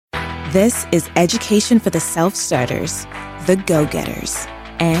This is education for the self-starters, the go-getters,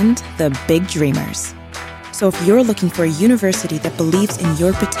 and the big dreamers. So if you're looking for a university that believes in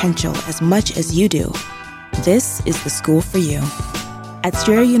your potential as much as you do, this is the school for you. At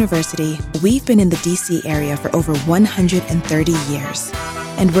Strayer University, we've been in the DC area for over 130 years,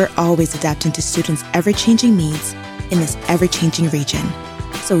 and we're always adapting to students' ever-changing needs in this ever-changing region,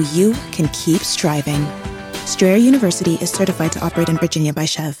 so you can keep striving. Strayer University is certified to operate in Virginia by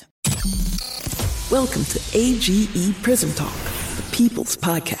Chev. Welcome to AGE Prism Talk, the People's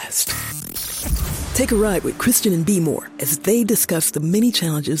Podcast. Take a ride with Christian and B. Moore as they discuss the many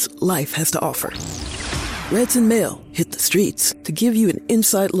challenges life has to offer. Reds and Mail hit the streets to give you an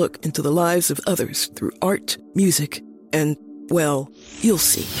inside look into the lives of others through art, music, and, well, you'll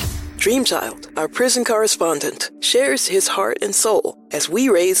see. Dreamchild, our prison correspondent, shares his heart and soul as we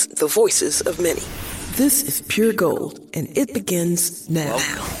raise the voices of many. This is Pure Gold, and it begins now.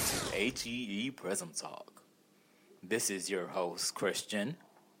 Welcome to AGE Prism Talk. This is your host, Christian.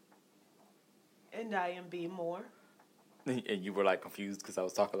 And I am B. Moore. And you were like confused because I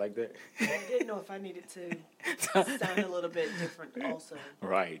was talking like that? I didn't know if I needed to sound a little bit different also.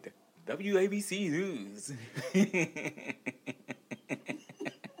 Right. WABC News.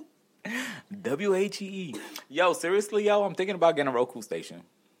 WHE. Yo, seriously, yo, I'm thinking about getting a Roku station.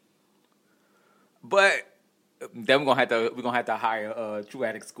 But then we're gonna have to hire True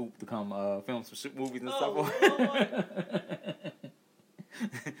Addict Scoop to come film some movies and stuff.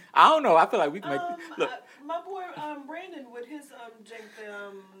 I don't know. I feel like we can make. Look, my boy Brandon with his jank.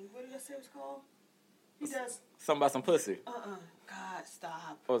 What did I say it was called? He does something about some pussy. God,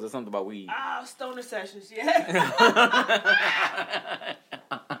 stop. Or was it something about weed? Stoner Sessions. Yeah.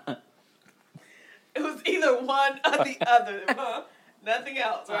 It was either one or the other. Nothing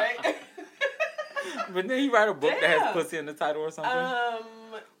else, right? But then he write a book that has pussy in the title or something.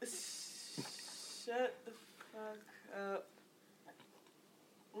 Shut the fuck up.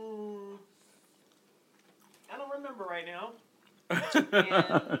 I don't remember right now.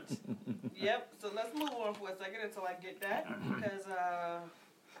 And, yep, so let's move on for a second until I get that, because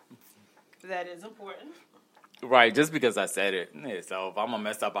that is important. Right, just because I said it. Yeah, so if I'm going to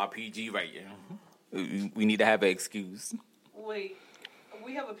mess up our PG rating, we need to have an excuse. Wait,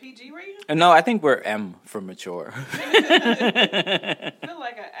 we have a PG rating? No, I think we're M for mature. I feel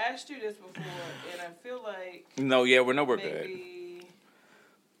like I asked you this before, and I feel like... No, yeah, we're good.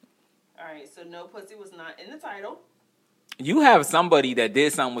 All right, so no pussy was not in the title. You have somebody that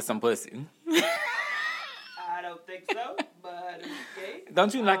did something with some pussy. I don't think so, but okay.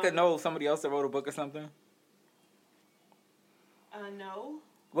 Don't you know somebody else that wrote a book or something? No.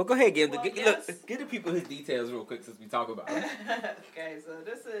 Well, go ahead, give yes. the people his details real quick since we talk about it. Okay, so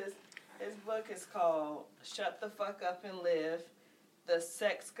his book is called Shut the Fuck Up and Live, The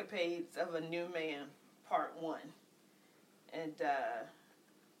Sexcapades of a New Man, Part 1. And,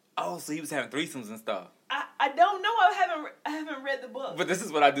 oh, so he was having threesomes and stuff. I don't know. I haven't read the book. But this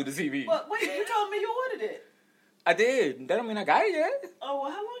is what I do to TV. But wait, you told me you ordered it. I did. That don't mean I got it yet. Oh,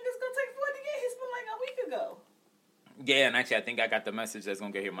 well, how long is it going to take for it to get here? It's been like a week ago. Yeah, and actually, I think I got the message that's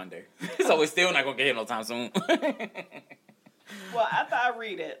going to get here Monday. So it's still not going to get here no time soon. Well, after I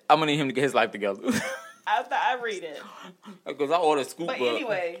read it. I'm going to need him to get his life together. After I read it. Because I ordered Scoop But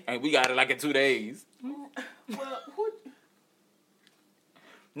anyway. And we got it like in 2 days. Well,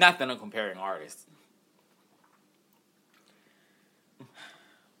 Not that I'm comparing artists.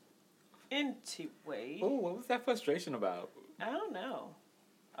 Anyway. Oh, what was that frustration about? I don't know.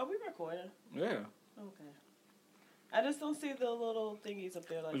 Are we recording? Yeah. Okay. I just don't see the little thingies up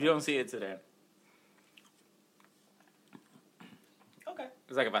there. Like You don't see it today. Okay.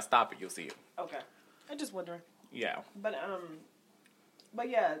 It's like if I stop it, you'll see it. Okay. I'm just wondering. Yeah. But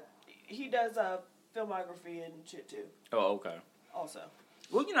yeah, he does filmography and shit too. Oh, okay. Also.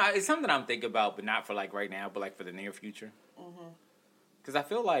 Well, it's something I'm thinking about, but not for like right now, but like for the near future. Because I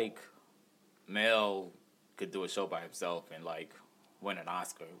feel like Mel could do a show by himself and like win an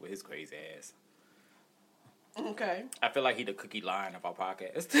Oscar with his crazy ass. Okay. I feel like he the Cookie Lion of our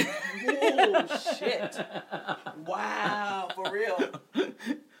podcast. Oh, shit. Wow, for real.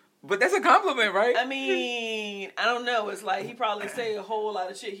 But that's a compliment, right? I mean, I don't know. It's like he probably say a whole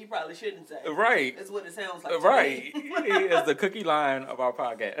lot of shit he probably shouldn't say. Right. That's what it sounds like. Right. He is the Cookie Lion of our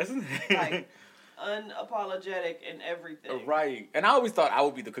podcast. Like, unapologetic and everything. Right. And I always thought I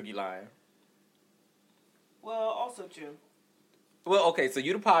would be the Cookie Lion. Well, also true. Well, okay, so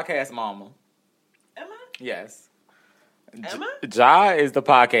you the podcast mama. Am I? Yes. Am I? Ja is the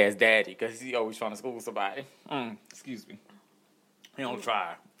podcast daddy because he always trying to school somebody. Excuse me. He don't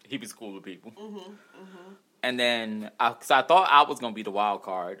try. He be schooling people. And then, so I thought I was going to be the wild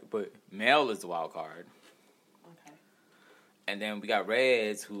card, but Mel is the wild card. Okay. And then we got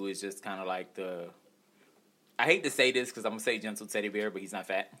Reds, who is just kind of like the... I hate to say this because I'm going to say gentle teddy bear, but he's not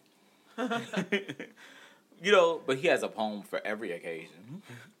fat. You know, but he has a poem for every occasion.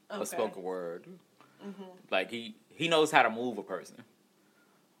 Okay. A spoken word. Mm-hmm. Like, he knows how to move a person.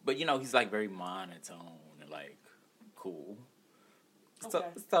 But, you know, he's, like, very monotone and, like, cool. Okay.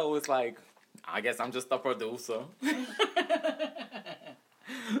 So it's like... I guess I'm just a producer. I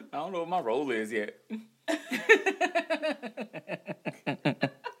don't know what my role is yet.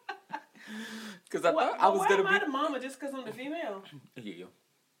 Because I thought I was going to be... Why am I the mama just because I'm the female? Yeah.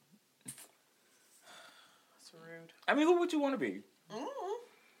 That's rude. I mean, who would you want to be? Mm-hmm.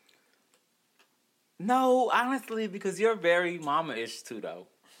 No, honestly, because you're very mama-ish too, though.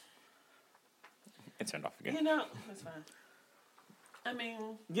 It turned off again. You know, that's fine. I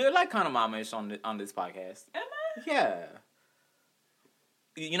mean... You're like kind of mama-ish on this podcast. Am I? Yeah.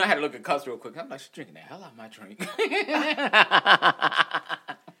 You know, I had to look at cups real quick. I'm like, she's drinking the hell out of my drink.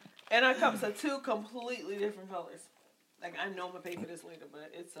 And our cups are two completely different colors. Like, I know I'm going to pay for this later,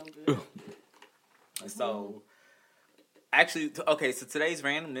 but it's so good. So, actually, okay, so today's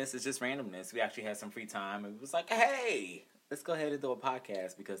randomness is just randomness. We actually had some free time. And it was like, hey, let's go ahead and do a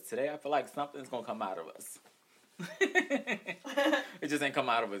podcast because today I feel like something's going to come out of us. It just ain't come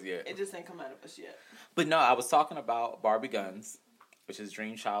out of us yet. But no, I was talking about Barbie Guns, which is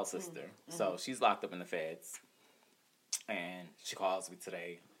Dream Child's sister. Mm-hmm. So she's locked up in the feds. And she calls me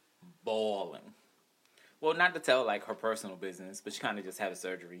today, bawling. Well, not to tell, like, her personal business, but she kind of just had a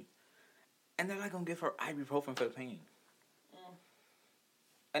surgery. And they're, like, going to give her ibuprofen for the pain. Mm.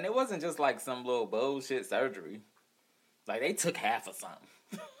 And it wasn't just, like, some little bullshit surgery. Like, they took half of something.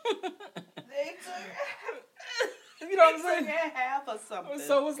 You know what I'm saying? Half or something.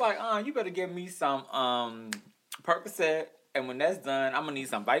 So it's like, you better give me some Percocet, and when that's done, I'm gonna need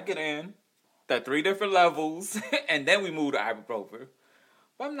some Vicodin, the 3 different levels, and then we move to ibuprofen.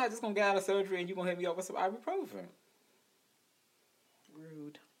 But I'm not just gonna get out of surgery and you gonna hit me up with some ibuprofen.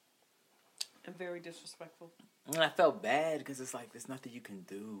 Rude. And very disrespectful. And I felt bad because it's like there's nothing you can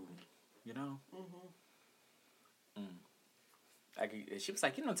do, you know. Mm-hmm. Like, she was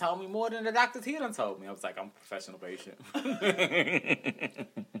like, you done told me more than the Dr. T done told me. I was like, I'm a professional patient.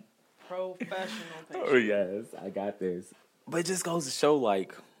 Professional patient. Oh, yes, I got this. But it just goes to show,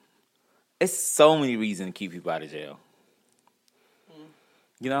 like, it's so many reasons to keep people out of jail. Mm.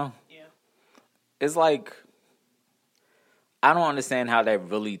 You know? Yeah. It's like, I don't understand how that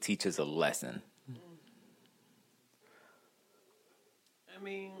really teaches a lesson. I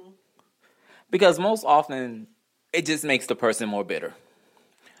mean... Because most often... It just makes the person more bitter.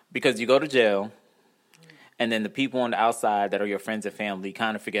 Because you go to jail, and then the people on the outside that are your friends and family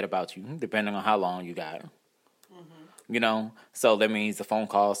kind of forget about you, depending on how long you got. Mm-hmm. You know? So that means the phone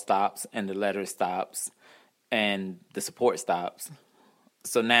call stops, and the letter stops, and the support stops.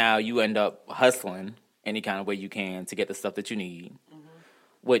 So now you end up hustling any kind of way you can to get the stuff that you need.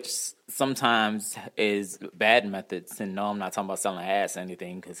 Which sometimes is bad methods. And no, I'm not talking about selling ass or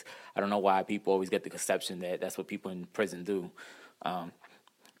anything, because I don't know why people always get the conception that that's what people in prison do.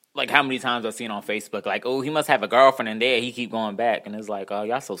 Like, how many times I've seen on Facebook, like, oh, he must have a girlfriend in there, he keep going back. And it's like, oh,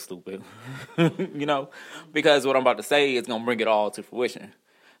 y'all so stupid. You know? Because what I'm about to say is going to bring it all to fruition.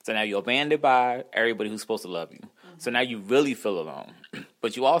 So now you're abandoned by everybody who's supposed to love you. Mm-hmm. So now you really feel alone.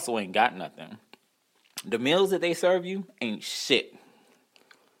 But you also ain't got nothing. The meals that they serve you ain't shit.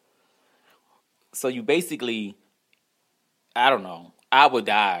 So you basically, I don't know, I would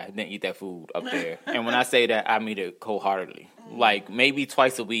die than eat that food up there. And when I say that, I mean it wholeheartedly. Like, maybe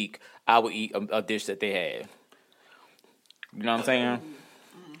twice a week, I would eat a dish that they had. You know what I'm saying?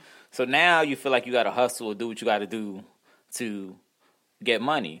 So now you feel like you got to hustle or do what you got to do to get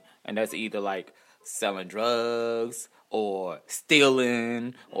money. And that's either, like, selling drugs or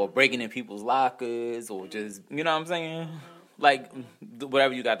stealing or breaking in people's lockers or just, you know what I'm saying? Like,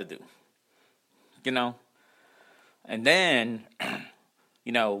 whatever you got to do. You know? And then,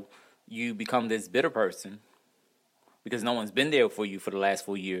 you know, you become this bitter person because no one's been there for you for the last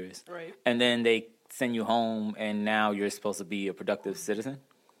 4 years. Right. And then they send you home and now you're supposed to be a productive citizen.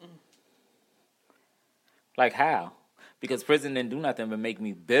 Like, how? Because prison didn't do nothing but make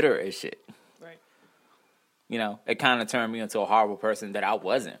me bitter as shit. Right. You know, it kind of turned me into a horrible person that I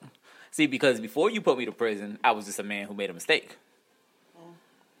wasn't. See, because before you put me to prison, I was just a man who made a mistake.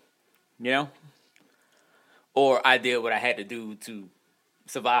 You know? Or I did what I had to do to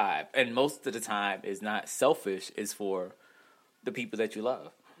survive. And most of the time, it's not selfish. It's for the people that you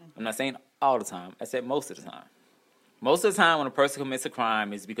love. I'm not saying all the time. I said most of the time. Most of the time when a person commits a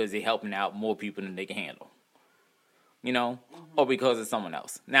crime is because they're helping out more people than they can handle. you know, or because of someone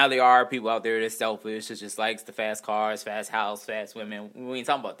else. Now there are people out there that's selfish, that just likes the fast cars, fast house, fast women. We ain't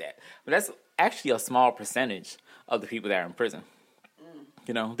talking about that. But that's actually a small percentage of the people that are in prison.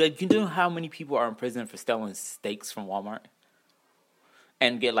 You know, you know how many people are in prison for stealing steaks from Walmart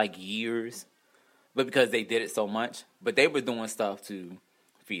and get like years, but because they did it so much, but they were doing stuff to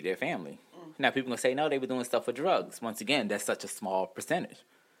feed their family. Now people gonna say no, they were doing stuff for drugs. Once again, that's such a small percentage.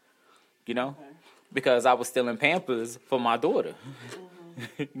 You know, because I was stealing Pampers for my daughter.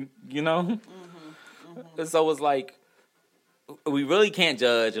 You know, so it's like we really can't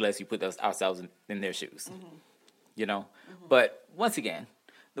judge unless we put ourselves in their shoes. You know, but once again,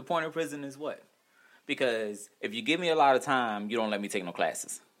 the point of prison is what? Because if you give me a lot of time, you don't let me take no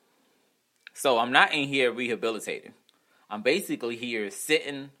classes. So I'm not in here rehabilitating. I'm basically here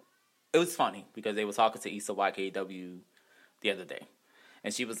sitting. It was funny because they were talking to Issa YKW the other day.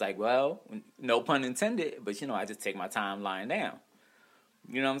 And she was like, well, no pun intended, but, you know, I just take my time lying down.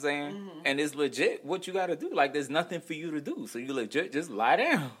 You know what I'm saying? And it's legit what you got to do. Like, there's nothing for you to do. So you legit just lie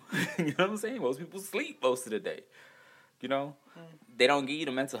down. You know what I'm saying? Most people sleep most of the day. You know? They don't give you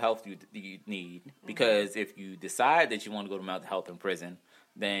the mental health you need. Because if you decide that you want to go to mental health in prison,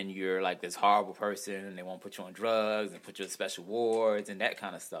 then you're like this horrible person and they won't put you on drugs and put you in special wards and that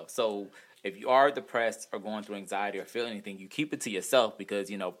kind of stuff. So if you are depressed or going through anxiety or feel anything, you keep it to yourself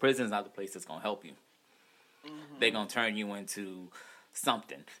because, you know, prison's not the place that's going to help you. They're going to turn you into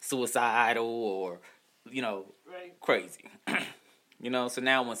something, suicidal or, you know, crazy. You know, so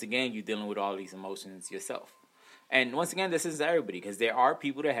now once again, you're dealing with all these emotions yourself. And once again, this is everybody because there are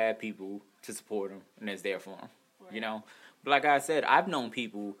people that have people to support them and that's there for them, you know. But like I said, I've known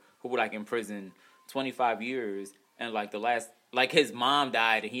people who were like in prison 25 years and like like his mom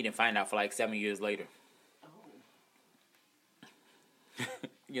died and he didn't find out for like 7 years later.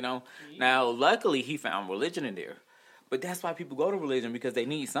 You know? Now, luckily he found religion in there. But that's why people go to religion because they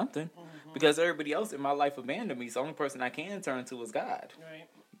need something. Because everybody else in my life abandoned me. So the only person I can turn to is God. Right.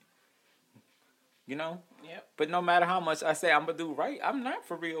 You know? Yep. But no matter how much I say I'm going to do right, I'm not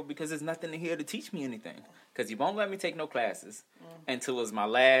for real because there's nothing in here to teach me anything. Because you won't let me take no classes until it was my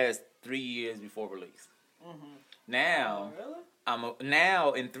last 3 years before release. Now,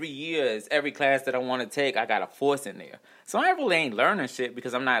 now in 3 years, every class that I want to take, I got to force in there. So I really ain't learning shit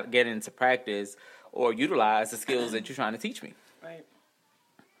because I'm not getting to practice or utilize the skills that you're trying to teach me. Right.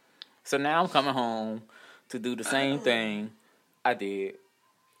 So now I'm coming home to do the same thing I did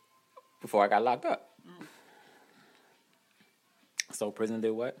before I got locked up. So prison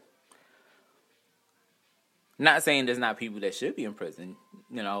did what? Not saying there's not people that should be in prison.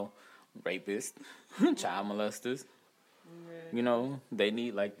 You know, rapists, child molesters. You know, they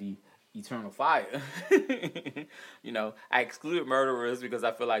need like the eternal fire. You know, I excluded murderers because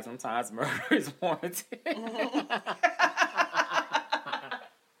I feel like sometimes murder is warranted.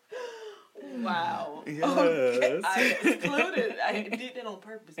 Wow. Yes. Okay. I excluded. I did that on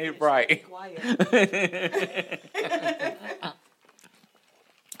purpose. Right. Be quiet.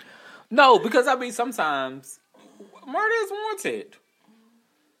 No, because I mean sometimes murder is warranted.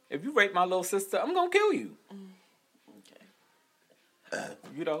 If you rape my little sister, I'm gonna kill you. Okay.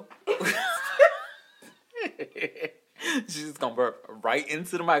 You know. She's just gonna burp right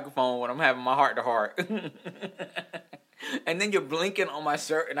into the microphone when I'm having my heart to heart. And then you're blinking on my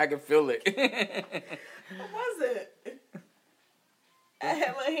shirt and I can feel it. What was it? I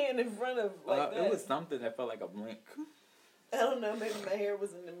had my hand in front of that. It was something that felt like a blink. I don't know, maybe my hair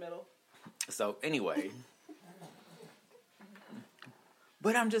was in the middle. So anyway.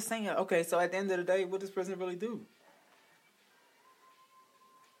 But I'm just saying, okay, so at the end of the day, what does prison really do?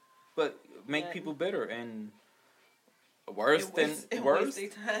 But make people bitter and worse than worse.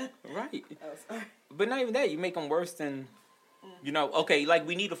 Time. Right. Oh, sorry. But not even that, you make them worse than, you know, okay, like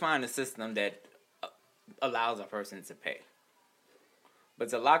we need to find a system that allows a person to pay. But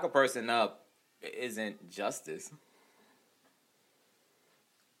to lock a person up isn't justice.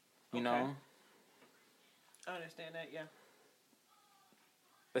 You know? I understand that, yeah.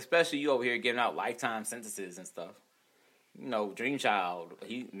 Especially you over here giving out lifetime sentences and stuff. You know, Dream Child,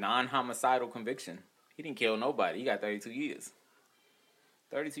 he non-homicidal conviction. He didn't kill nobody. He got 32 years.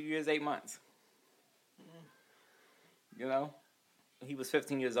 32 years, 8 months. You know? He was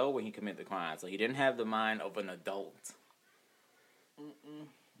 15 years old when he committed the crime, so he didn't have the mind of an adult.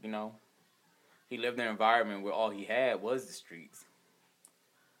 You know? He lived in an environment where all he had was the streets.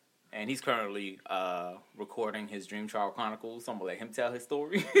 And he's currently recording his Dream Child Chronicles, so I'm going to let him tell his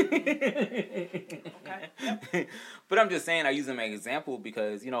story. Okay. But I'm just saying, I use him as an example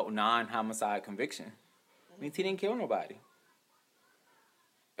because, you know, non-homicide conviction means he didn't kill nobody.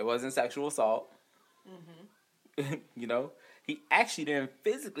 It wasn't sexual assault. You know, he actually didn't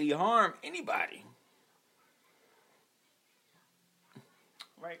physically harm anybody.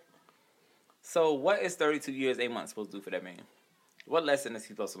 Right. So what is 32 years, 8 months supposed to do for that man? What lesson is he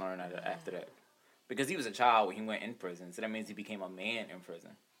supposed to learn after that? Because he was a child when he went in prison, so that means he became a man in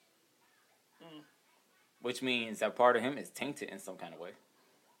prison. Which means that part of him is tainted in some kind of way.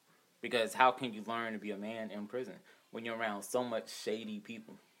 Because how can you learn to be a man in prison when you're around so much shady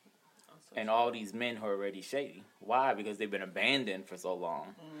people? And all these men who are already shady. Why? Because they've been abandoned for so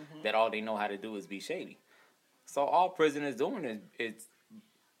long that all they know how to do is be shady. So all prison is doing is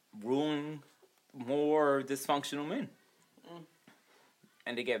ruling more dysfunctional men.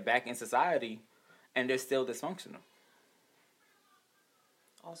 And they get back in society and they're still dysfunctional.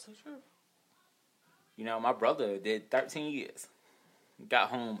 Also true. You know, my brother did 13 years. Got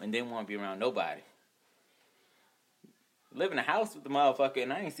home and didn't want to be around nobody. Live in a house with the motherfucker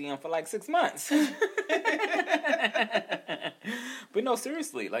and I ain't seen him for like 6 months. But no,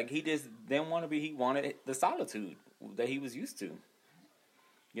 seriously, like he just didn't want to be, he wanted the solitude that he was used to.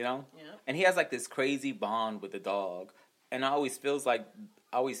 You know? Yeah. And he has like this crazy bond with the dog. And I always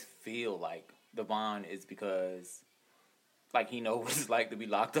feel like the bond is because like he knows what it's like to be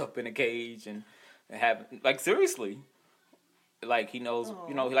locked up in a cage and have, like, seriously. Like, he knows,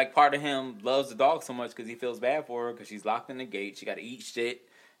 you know, like, part of him loves the dog so much because he feels bad for her because she's locked in the gate. She got to eat shit,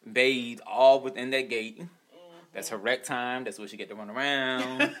 bathe, all within that gate. That's her rec time. That's where she get to run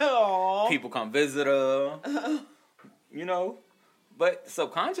around. People come visit her. You know? But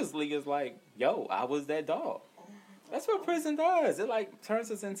subconsciously, it's like, yo, I was that dog. That's what prison does. It, like,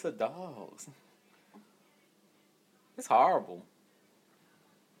 turns us into dogs. It's horrible.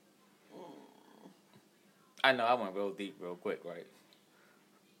 I know, I went real deep real quick, right?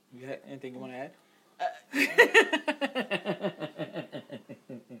 You had anything you want to add?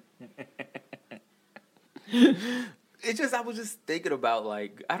 It's just, I was just thinking about,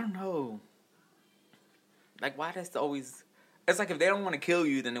 like, I don't know. Like, why that's always... It's like if they don't want to kill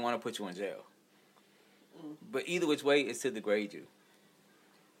you, then they want to put you in jail. But either which way, it's to degrade you.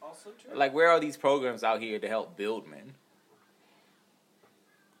 Also true. Like, where are these programs out here to help build men?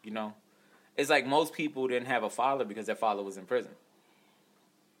 You know? It's like most people didn't have a father because their father was in prison.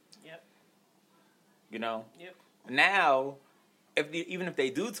 Yep. You know? Yep. Now, even if they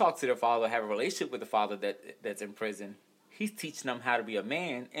do talk to their father, have a relationship with the father that's in prison, he's teaching them how to be a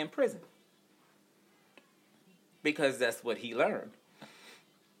man in prison. Because that's what he learned.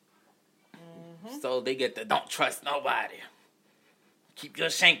 So they get the don't trust nobody. Keep your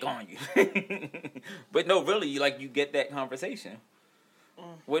shank on you. But no, really, like, you get that conversation.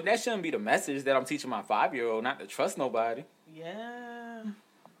 Well, that shouldn't be the message that I'm teaching my 5-year-old, not to trust nobody. Yeah.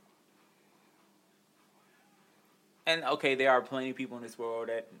 And, okay, there are plenty of people in this world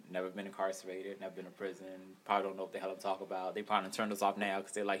that never been incarcerated, never been in prison, probably don't know what the hell I'm talking about. They probably turn us off now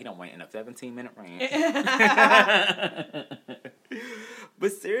because they're like, he don't wait in a 17-minute rant.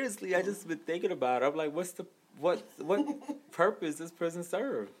 But seriously, I just been thinking about it. I'm like, what purpose does prison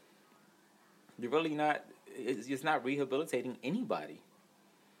serve? You're really not, it's not rehabilitating anybody.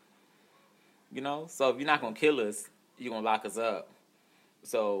 You know? So if you're not going to kill us, you're going to lock us up.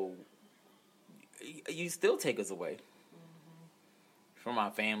 So you still take us away from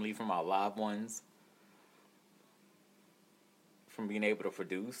our family, from our loved ones, from being able to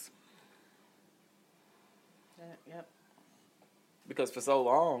produce. Yep. Because for so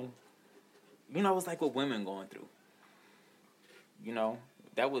long, you know, it's like what women going through. You know,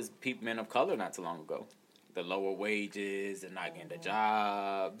 that was men of color not too long ago. The lower wages and not getting the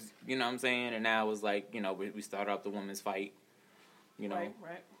jobs, you know what I'm saying? And now it's like, you know, we started up the women's fight, you know. Right.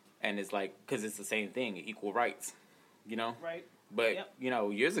 And it's like, because it's the same thing, equal rights, you know? Right. But, you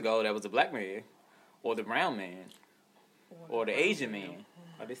know, years ago, that was the black man, or the brown man, or the Asian man.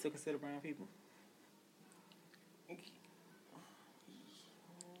 Are they still considered brown people?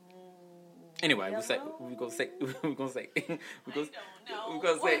 Anyway, we're gonna say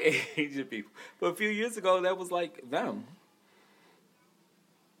Asian people. But a few years ago, that was like them.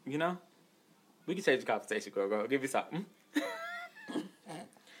 You know, we can change the conversation, girl. Give me something.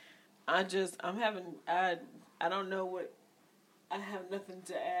 I don't know what. I have nothing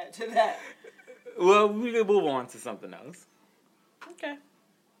to add to that. Well, we can move on to something else. Okay.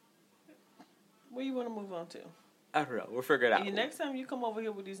 What do you want to move on to? I don't know. We'll figure it out. Next time you come over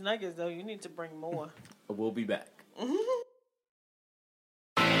here with these nuggets, though, you need to bring more. We'll be back.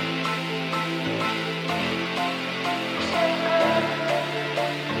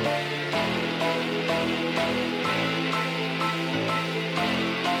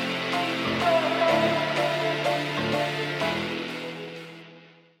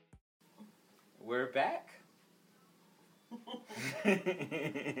 We're back.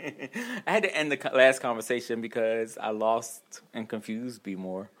 I had to end the last conversation because I lost and confused B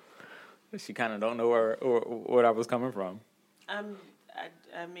more. She kind of don't know where I was coming from. I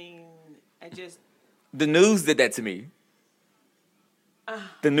mean, I just... The news did that to me.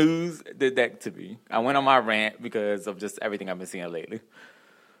 The news did that to me. I went on my rant because of just everything I've been seeing lately.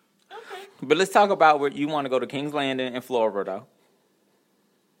 Okay. But let's talk about where you want to go to King's Landing in Florida.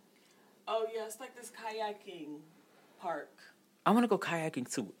 Oh, yeah, it's like this kayaking park. I want to go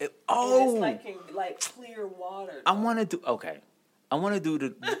kayaking too. And it's like in clear water. I want to do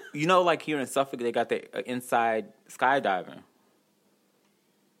the, you know, like here in Suffolk, they got the inside skydiving.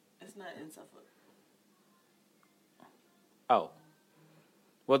 It's not in Suffolk. Oh.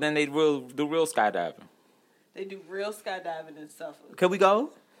 Well, then they do real skydiving. They do real skydiving in Suffolk. Can we go?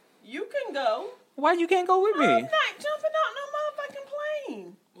 You can go. Why you can't go with me? I'm not jumping out no motherfucking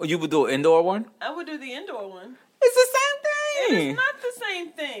plane. Well, you would do an indoor one? I would do the indoor one. It's the same thing. It's not the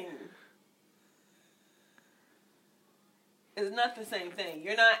same thing. It's not the same thing.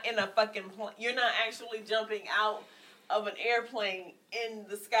 You're not in a fucking plane. You're not actually jumping out of an airplane in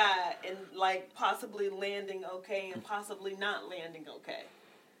the sky and possibly landing okay and possibly not landing okay.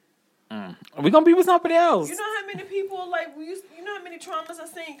 We're going to be with somebody else. You know how many people, you know how many traumas I've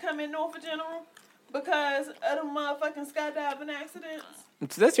seen come in Norfolk General because of the motherfucking skydiving accidents?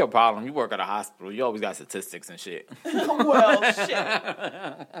 That's your problem. You work at a hospital. You always got statistics and shit. Well,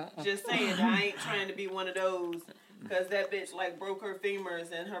 shit. Just saying, I ain't trying to be one of those because that bitch, broke her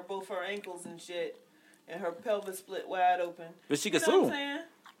femurs and both her ankles and shit and her pelvis split wide open. But she can You know what sue. I'm saying?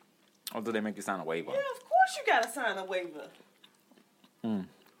 Or do they make you sign a waiver? Yeah, of course you gotta sign a waiver.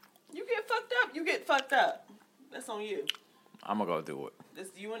 You get fucked up, you get fucked up. That's on you. I'm going to go do it. That's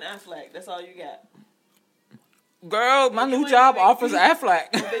you and Affleck. That's all you got. Girl, my new job offers Affleck.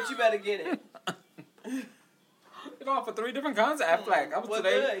 I bet you better get it. It offer 3 different kinds of Affleck.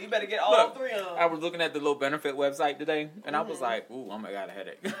 Good. You better get all 3 of them. I was looking at the little benefit website today, and I was like, ooh, I'm going to got a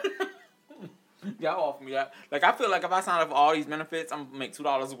headache. Y'all offer me that. I feel like if I sign up for all these benefits, I'm going to make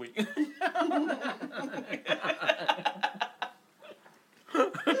 $2 a week.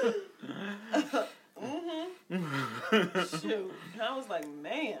 Shoot. I was like,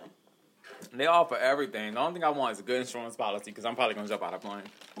 man. They offer everything. The only thing I want is a good insurance policy because I'm probably going to jump out of plane.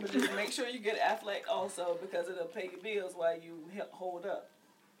 But just make sure you get Affleck also because it'll pay your bills while you hold up.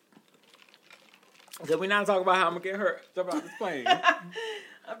 So we not talking about how I'm going to get hurt. Jump out this plane.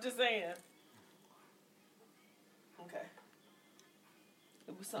 I'm just saying. Okay.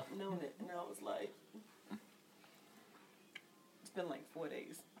 It was something on it, and I was like, it's been 4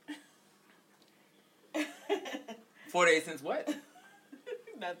 days. 4 days since what?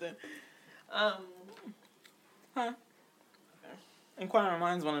 Nothing. Huh? Okay. Inquiring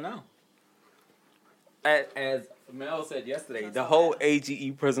minds want to know. As Mel said yesterday, the whole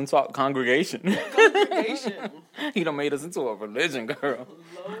AGE Prison Talk congregation. He done made us into a religion, girl.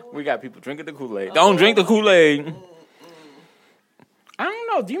 Lord. We got people drinking the Kool-Aid. Don't drink the Kool-Aid. I don't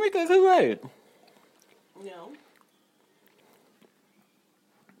know. Do you make the Kool-Aid? No.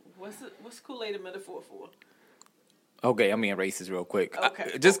 What's Kool-Aid a metaphor for? Okay, I'm being racist real quick.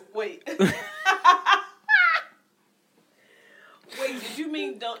 Okay. Wait. Wait, did you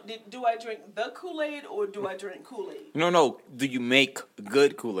mean do I drink the Kool-Aid or do I drink Kool-Aid? No. Do you make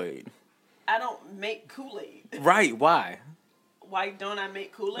good Kool-Aid? I don't make Kool-Aid. Right, why? Why don't I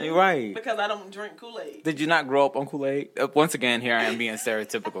make Kool-Aid? Right. Because I don't drink Kool-Aid. Did you not grow up on Kool-Aid? Once again, here I am being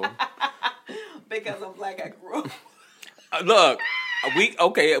stereotypical. Because I'm black, I grew up. Look,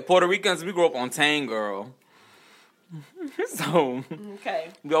 Puerto Ricans, we grew up on Tang, girl. So, Okay.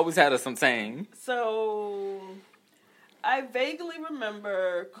 we always had some Tang. So, I vaguely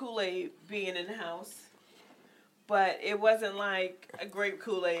remember Kool-Aid being in the house, but it wasn't like a grape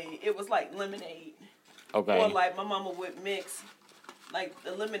Kool-Aid. It was like lemonade. Okay. Or my mama would mix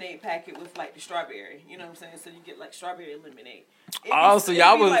the lemonade packet with the strawberry. You know what I'm saying? So you get strawberry lemonade. So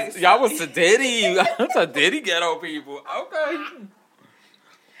y'all was Sadiddy. Sadiddy ghetto people. Okay.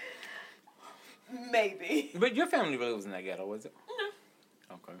 Maybe. But your family really was in that ghetto, was it?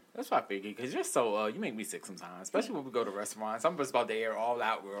 No. Okay. That's what I figured, because you're so, you make me sick sometimes, especially when we go to restaurants. I'm just about to air all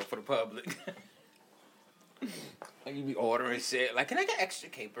out, girl, for the public. You be ordering shit. Can I get extra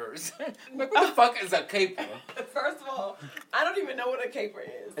capers? What the fuck is a caper? First of all, I don't even know what a caper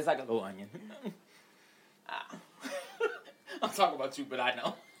is. It's like a little onion. I'm talking about you, but I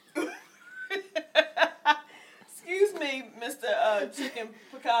know. Excuse me, Mr. Chicken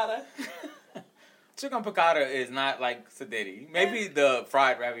Piccata. Chicken piccata is not like Sadiddy. Maybe the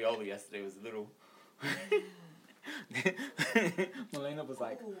fried ravioli yesterday was a little... Melena was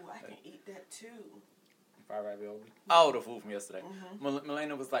like... Ooh, I can eat that too. Fried ravioli. Oh, the food from yesterday.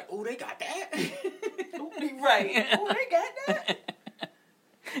 Melena was like, "Oh, they got that." Right. Oh, they got that.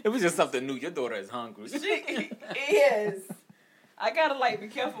 It was just something new. Your daughter is hungry. She is. I gotta be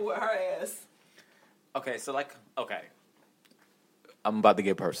careful with her ass. Okay, so I'm about to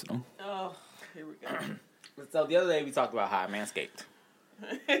get personal. Oh, here we go. So the other day we talked about how I manscaped. God,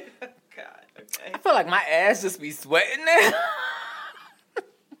 okay. I feel like my ass just be sweating now.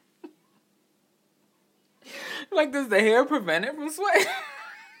 Like, does the hair prevent it from sweating?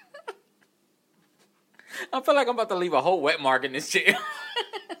 I feel like I'm about to leave a whole wet mark in this chair.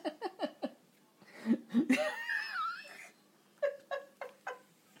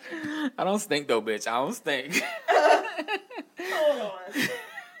 I don't stink though, bitch. I don't stink. Hold on.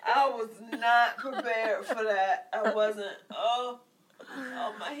 I was not prepared for that. I wasn't. Oh,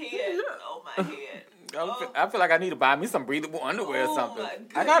 my head. Oh, my head. I feel like I need to buy me some breathable underwear or something.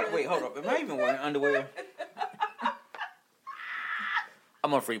 Wait, hold up. Am I even wearing underwear?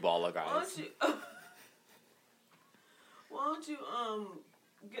 I'm a free baller, guys. Why don't you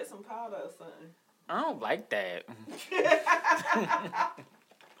get some powder or something? I don't like that.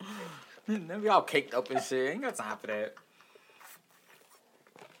 Maybe all caked up and shit. Ain't got time for that.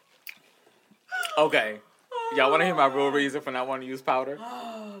 Okay. Y'all want to hear my real reason for not wanting to use powder?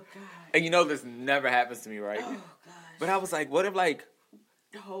 Oh, God. And you know this never happens to me, right? Oh, gosh. But I was like, what if, like...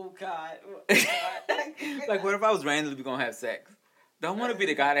 Oh, God. Like, what if I was randomly going to have sex? Don't want to be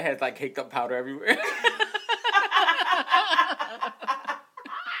the guy that has, like, caked up powder everywhere.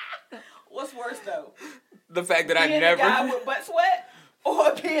 What's worse, though? The fact that being I never... the guy with butt sweat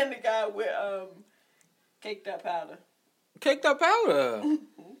or being the guy with caked up powder? Caked up powder.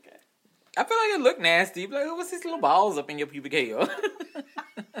 Okay. I feel like it look nasty. Like, what's these little balls up in your pubic hair?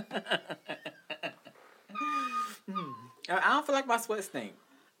 I don't feel like my sweat stink.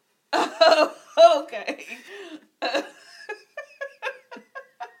 Okay. I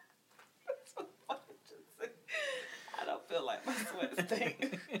don't feel like my sweat stink. Who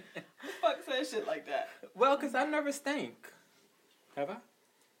the fuck says shit like that? Well, because I never stink. Have I?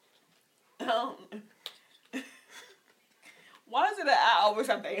 Why is it that I always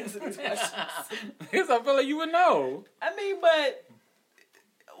have to answer these questions? Because I feel like you would know. I mean, but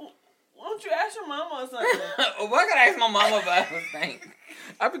why don't you ask your mama or something? Why could I ask my mama if I ever stink?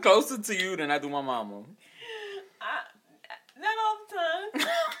 I be closer to you than I do my mama. Not all the time.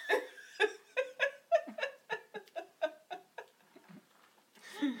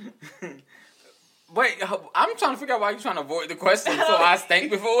 Wait, I'm trying to figure out why you're trying to avoid the question. So I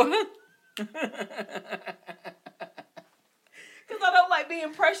stink before? Because I don't like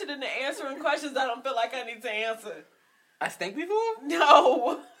being pressured into answering questions I don't feel like I need to answer. I stink before?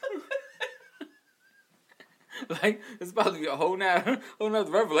 No. Like, it's about to be a whole nother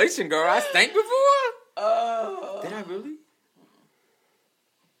revelation, girl. I stank before? Did I really?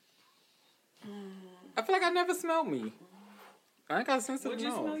 I feel like I never smelled me. I ain't got a sensitive nose.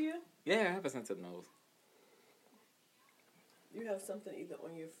 Would you smell you? Yeah, I have a sensitive nose. You have something either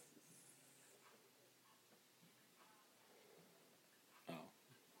on your... Oh.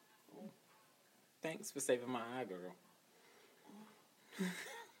 Thanks for saving my eye, girl.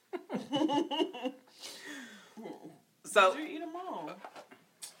 So, did you eat them all?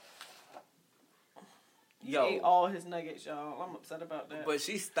 He yo, ate all his nuggets, y'all. I'm upset about that. but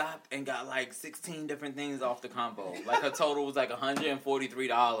she stopped and got like 16 different things off the combo. Like her total was like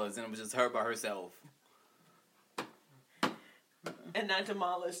 $143, and it was just her by herself. And I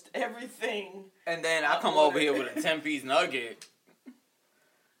demolished everything. And then I come over here with a 10-piece nugget.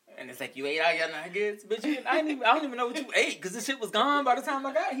 And it's like, you ate all your nuggets? Bitch, I don't even know what you ate, because this shit was gone by the time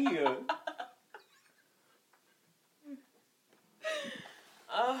I got here.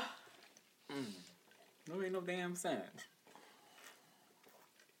 No, ain't no damn sense.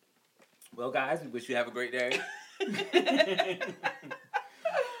 Well, guys, we wish you have a great day.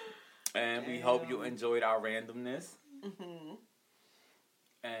 And we hope you enjoyed our randomness. Mm-hmm.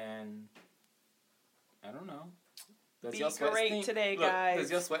 And I don't know. Does Be your sweat great stink? today, Look, guys.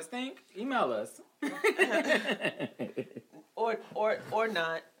 Does your sweat stink? Email us. or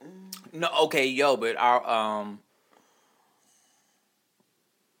not. No, okay, yo, but our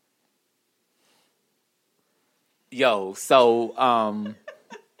yo, so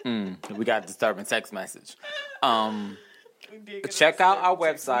we got a disturbing text message. Check out our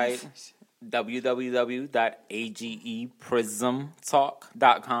website,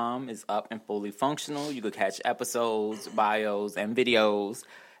 www.ageprismtalk.com is up and fully functional. You can catch episodes, bios, and videos.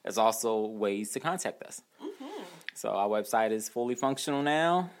 There's also ways to contact us. Mm-hmm. So our website is fully functional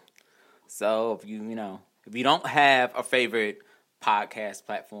now. So if you don't have a favorite podcast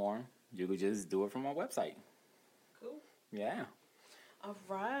platform, You could just do it from our website. Cool. Yeah. All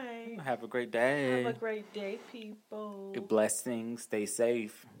right. Have a great day. Have a great day, people. Blessings. Stay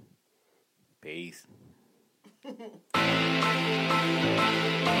safe. Peace.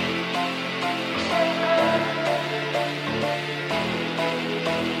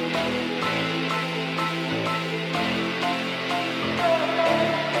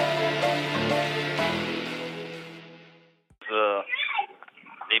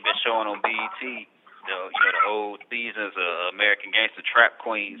 They've been showing on BET, the old seasons of American Gangster Trap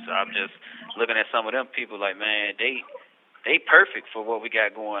Queens. So I'm just looking at some of them people like, man, they perfect for what we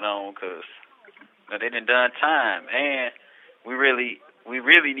got going on, because they done time, and we really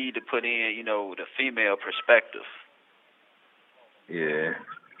need to put in, the female perspective. Yeah.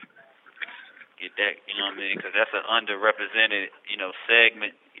 Get that, you know what I mean? Because that's an underrepresented,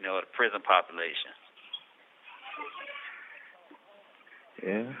 segment, of the prison population.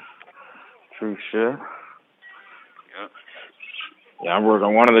 Yeah. True shit. Yep. Yeah, I'm working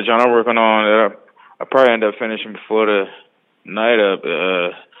on one of the John I'm working on. I probably end up finishing before the night up.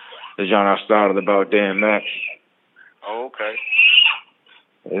 The John I started about DMX. Oh, okay.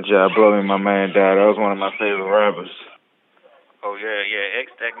 That job blew me. My man died. That was one of my favorite rappers. Oh yeah,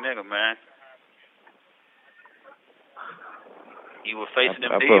 X that nigga, man. He was facing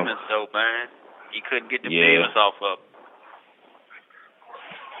them demons though, man. He couldn't get them demons off of him.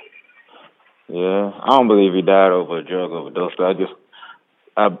 Yeah, I don't believe he died over a drug overdose.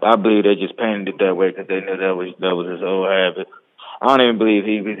 I believe they just painted it that way because they knew that was his old habit. I don't even believe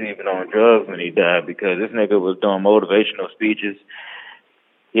he was even on drugs when he died, because this nigga was doing motivational speeches.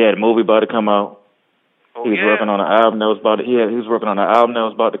 He had a movie about to come out. Oh, he was working on an album that was about to. He was working on an album that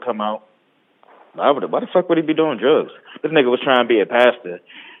was about to come out. Why the fuck would he be doing drugs? This nigga was trying to be a pastor.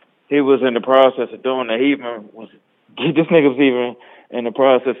 He was in the process of doing that. This nigga was even in the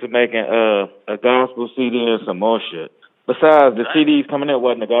process of making a gospel CD and some more shit. Besides, the CDs coming in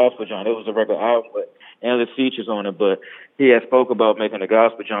wasn't a gospel joint. It was a regular album with endless features on it. But he had spoke about making a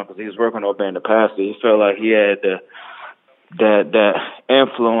gospel joint because he was working on being the pastor. He felt like he had that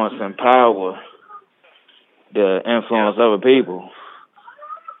influence and power to influence other people.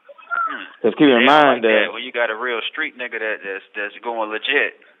 Because keep in mind that when you got a real street nigga that's going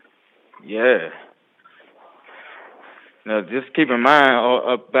legit. Yeah. Now, just keep in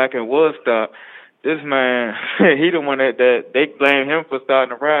mind, back in Woodstock, this man, he the one that they blame him for starting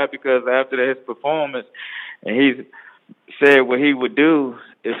the riot, because after his performance, and he said what he would do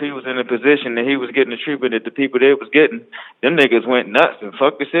if he was in a position that he was getting the treatment that the people there was getting, them niggas went nuts and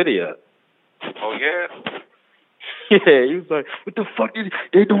fucked the city up. Oh, yeah? Yeah, he was like, what the fuck,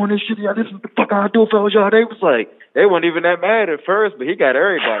 they doing this shit, y'all, this is what the fuck I do if I was y'all. They was like, they weren't even that mad at first, but he got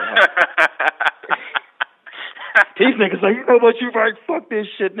everybody. These niggas like, you know what, you right, fuck this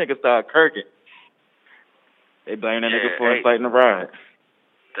shit, niggas start kirking. They blame that nigga for inciting the riot.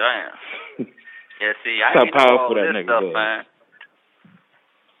 Damn. Yeah, see, I how ain't know all powerful that this nigga stuff, was. man.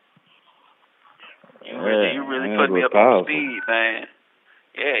 You really put me up powerful. on speed, man.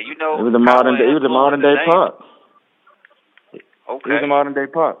 Yeah, you know. He was the modern day Pac. Okay. He was the modern day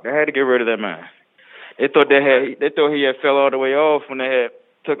Pac. They had to get rid of that man. They thought he had fell all the way off when they had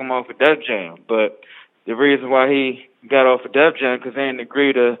took him off of Def Jam. But the reason why he got off of Def Jam because they didn't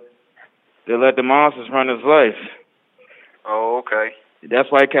agree to let the monsters run his life. Oh, okay. That's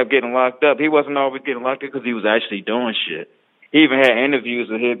why he kept getting locked up. He wasn't always getting locked up because he was actually doing shit. He even had interviews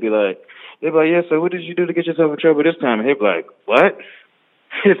where they'd be like, yeah, so what did you do to get yourself in trouble this time? And he'd be like, what?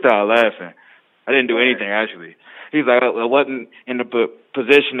 He started laughing. I didn't do anything, actually. He's like, I wasn't in the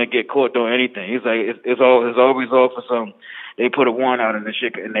position to get caught doing anything. He's like, it's always all for some. They put a warrant out and the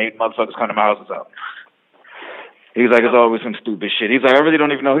shit, and they motherfuckers come to my houses out. He's like, it's always some stupid shit. He's like, I really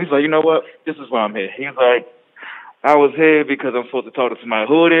don't even know. He's like, you know what? This is why I'm here. He's like, I was here because I'm supposed to talk to somebody.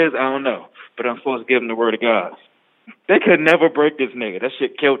 Who it is, I don't know. But I'm supposed to give him the word of God. They could never break this nigga. That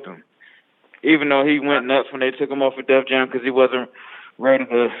shit killed him. Even though he went nuts when they took him off of Def Jam because he wasn't ready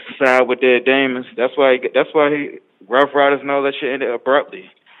to side with their demons. That's why he Rough Riders and all that shit ended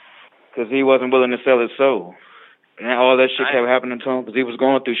abruptly. Because he wasn't willing to sell his soul. And all that shit kept happening to him because he was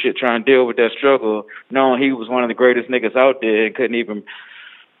going through shit trying to deal with that struggle, knowing he was one of the greatest niggas out there and couldn't even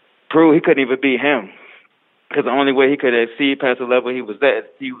beat him. Because the only way he could exceed past the level he was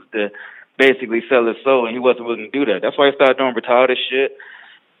at, he was to basically sell his soul, and he wasn't willing to do that. That's why he started doing retarded shit,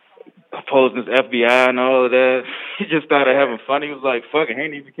 opposing his FBI and all of that. He just started having fun. He was like, fuck it, he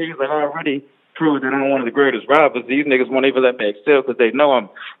ain't even care. He was like, I already proved that I'm one of the greatest rappers. These niggas won't even let me excel because they know I'm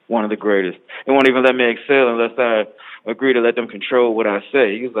one of the greatest. They won't even let me excel unless I agree to let them control what I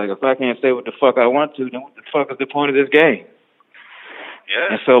say. He was like, if I can't say what the fuck I want to, then what the fuck is the point of this game?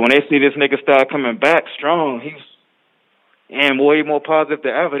 Yeah. And so when they see this nigga start coming back strong, he's way more positive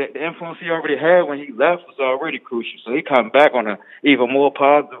than ever. The influence he already had when he left was already crucial. So he come back on a even more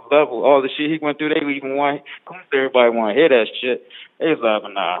positive level. All the shit he went through, they even want everybody want to hear that shit. They was like,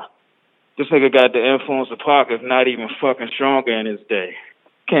 nah, this nigga got the influence of Pac, if not even fucking stronger in his day.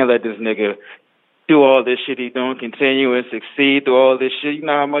 Can't let this nigga do all this shit he doing, continue and succeed through all this shit. You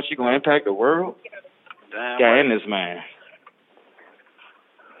know how much you gonna impact the world? Damn Got right. in this man.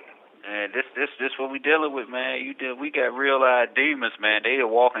 And this what we dealing with, man. We got real live demons, man. They the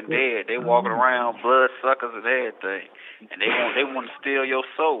walking dead. They walking around blood suckers and everything, and they want to steal your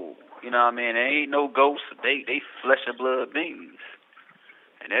soul. You know what I mean? There ain't no ghosts. They flesh and blood beings,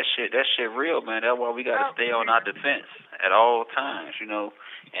 and that shit real, man. That's why we got to stay on our defense at all times, you know,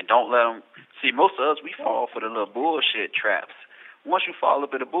 and don't let them see. Most of us, we fall for the little bullshit traps. Once you fall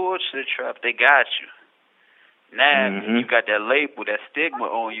up in the bullshit trap, they got you. Now you got that label, that stigma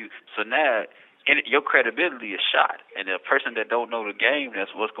on you. So now your credibility is shot. And the person that don't know the game,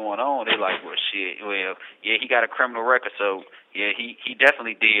 that's what's going on, they like, well, shit, well, yeah, he got a criminal record, so yeah, he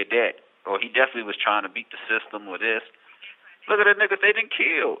definitely did that, or he definitely was trying to beat the system or this. Look at the niggas they done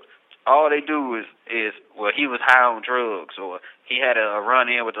killed. All they do is well, he was high on drugs, or he had a run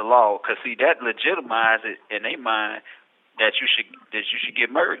in with the law. Cause see, that legitimizes it in their mind that you should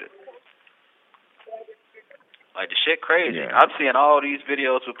get murdered. Like, the shit crazy. Yeah. I'm seeing all these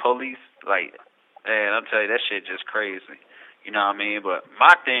videos with police. Like, man, I'm telling you, that shit just crazy. You know what I mean? But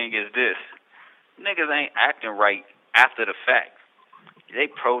my thing is this. Niggas ain't acting right after the fact. They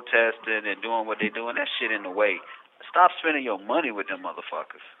protesting and doing what they doing. That shit in the way. Stop spending your money with them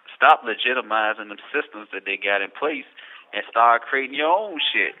motherfuckers. Stop legitimizing them systems that they got in place and start creating your own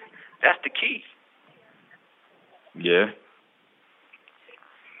shit. That's the key. Yeah.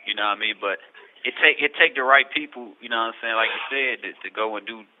 You know what I mean? But it take the right people, you know what I'm saying, like you said, to go and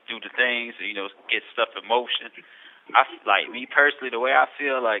do the things, you know, get stuff in motion. Like, me personally, the way I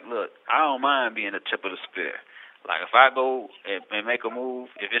feel, like, look, I don't mind being the tip of the spear. Like, if I go and make a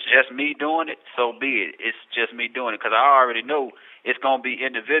move, if it's just me doing it, so be it. It's just me doing it, because I already know it's going to be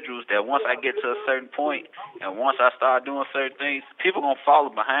individuals that once I get to a certain point and once I start doing certain things, people going to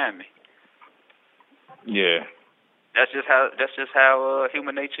follow behind me. Yeah. That's just how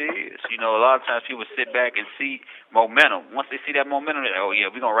human nature is. You know, a lot of times people sit back and see momentum. Once they see that momentum, they're like, oh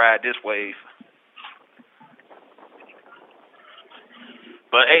yeah, we're gonna ride this wave.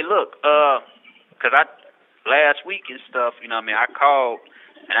 But hey, look, cause last week and stuff, you know what I mean, I called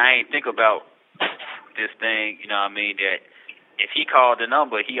and I ain't think about this thing, you know what I mean, that if he called the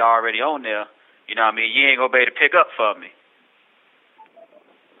number, he already on there, you know what I mean, you ain't gonna be able to pick up for me.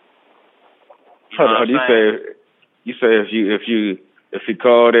 You know what I'm saying? You say if he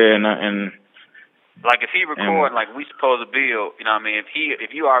called in and like if he recording like we supposed to bill, you know what I mean? If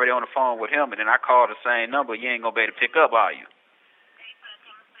you already on the phone with him and then I call the same number, you ain't gonna be able to pick up, are you?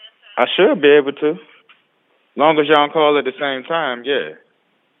 I should be able to, long as y'all call at the same time. Yeah.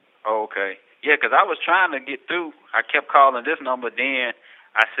 Oh, okay. Yeah, because I was trying to get through. I kept calling this number. Then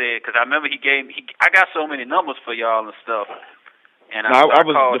I said, because I remember I got so many numbers for y'all and stuff. And I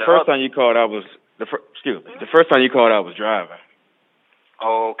called the first time you called. The first time you called, I was driving.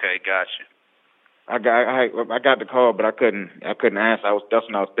 Oh, okay, gotcha. I got the call, but I couldn't answer. That's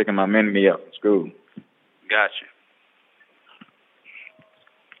when I was picking my mini up from school. Gotcha.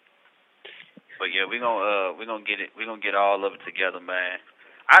 But yeah, we're gonna get it. We're gonna get all of it together, man.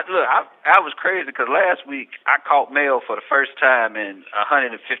 I was crazy because last week I caught mail for the first time in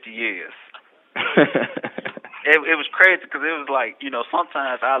 150 years. It was crazy because it was like, you know,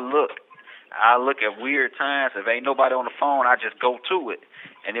 sometimes I look at weird times. If ain't nobody on the phone, I just go to it.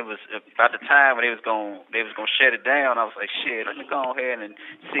 And it was about the time when they was gonna shut it down. I was like, shit, let me go ahead and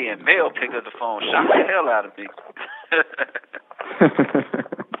see. And Mel pick up the phone, shot the hell out of me.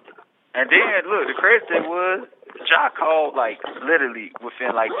 And then look, the crazy thing was, Ja called like literally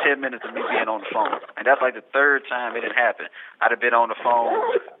within like 10 minutes of me being on the phone, and that's like the third time it had happened. I'd have been on the phone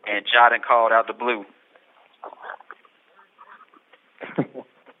and Ja done called out the blue.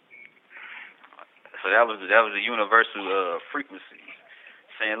 So that was a universal frequency,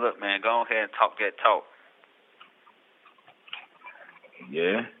 saying, "Look, man, go ahead and talk that talk."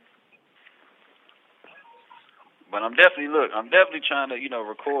 Yeah. But I'm definitely trying to, you know,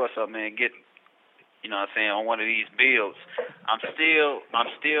 record something and get, you know what I'm saying, on one of these builds. I'm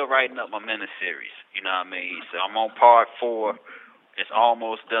still writing up my miniseries, you know what I mean? So I'm on part 4. It's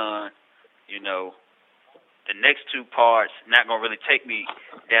almost done, you know. The next 2 parts not going to really take me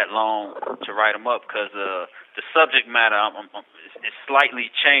that long to write them up because the subject matter is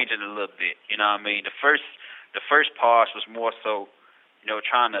slightly changing a little bit, you know what I mean? The first part was more so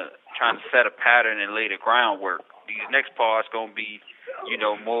trying to set a pattern and lay the groundwork. These next parts gonna be,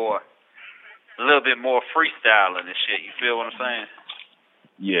 a little bit more freestyling and shit. You feel what I'm saying?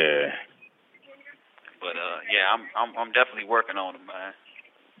 Yeah. But yeah, I'm definitely working on it, man.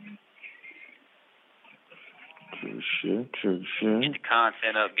 True shit. Get the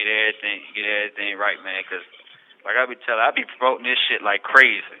content up, get everything right, man. Cause like I be promoting this shit like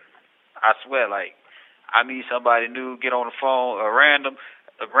crazy. I swear, like I meet somebody new, get on the phone, a random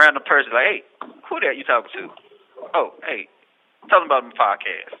person, like, hey, who that you talking to? Oh, hey, tell them about my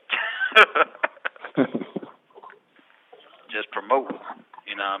podcast. Just promote,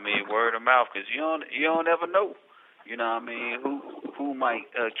 you know what I mean, word of mouth, because you don't ever know, you know what I mean, who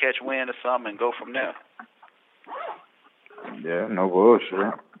might catch wind or something and go from there. Yeah, no bullshit.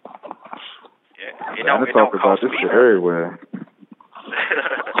 Yeah, it don't cost me nothing. Everywhere.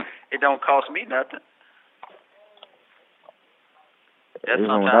 It don't cost me nothing. That's even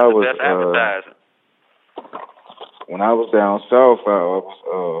sometimes the best advertising. When I was down south, I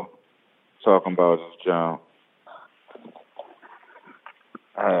was talking about this job.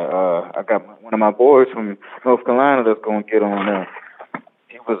 I got one of my boys from North Carolina that's gonna get on there.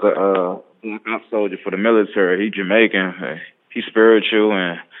 He was a black soldier for the military. He Jamaican. He's spiritual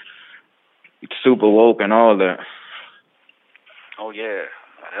and he's super woke and all that. Oh yeah,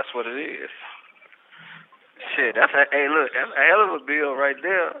 that's what it is. Shit, that's a hell of a bill right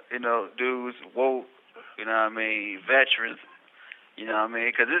there. You know, dudes woke. You know what I mean? Veterans. You know what I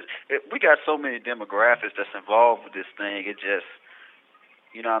mean? Because we got so many demographics that's involved with this thing. It just,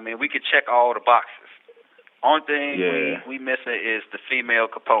 you know what I mean? We could check all the boxes. Only thing we missing is the female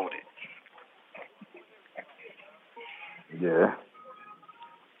component. Yeah.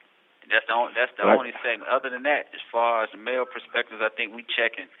 That's the only thing. Other than that, as far as the male perspectives, I think we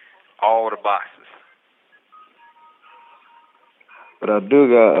checking all the boxes. But I do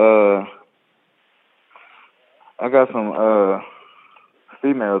got some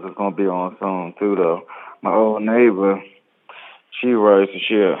females that's gonna be on soon too though. My old neighbor, she writes and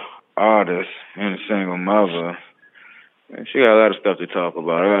she an artist and a single mother. And she got a lot of stuff to talk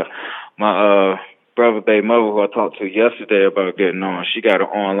about. My brother baby mother who I talked to yesterday about getting on, she got an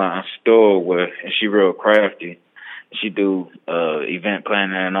online store and she real crafty. She do event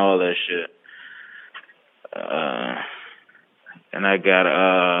planning and all that shit. And I got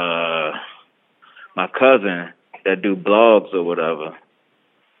my cousin that do blogs or whatever.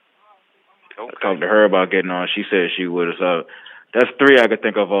 Okay. I talked to her about getting on. She said she would. So that's 3 I could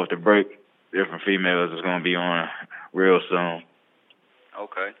think of off the break. Different females is gonna be on real soon.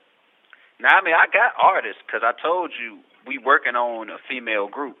 Okay. Now, I mean, I got artists because I told you we working on a female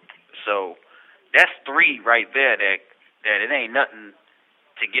group. So that's 3 right there that it ain't nothing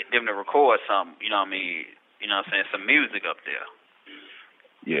to get them to record something. You know what I mean? You know what I'm saying? Some music up there.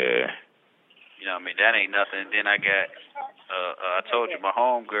 Yeah. You know what I mean? That ain't nothing. Then I got, I told you, my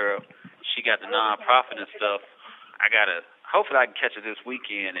homegirl, she got the nonprofit and stuff. Hopefully I can catch her this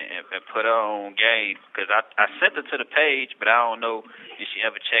weekend and put her on game because I sent her to the page, but I don't know if she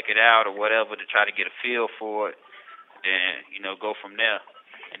ever check it out or whatever to try to get a feel for it. Then, you know, go from there.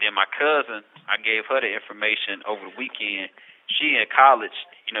 And then my cousin, I gave her the information over the weekend. She in college,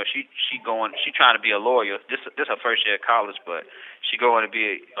 you know, she trying to be a lawyer. This her first year of college, but she going to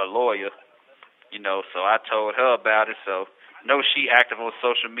be a lawyer, you know, so I told her about it. So, know she active on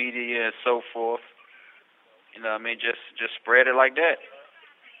social media and so forth. You know what I mean? Just spread it like that.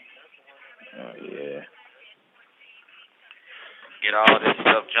 Oh, yeah. Get all this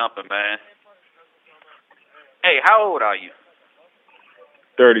stuff jumping, man. Hey, how old are you?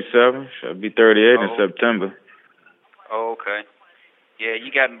 37. Should be 38 in September. Oh, okay. Yeah,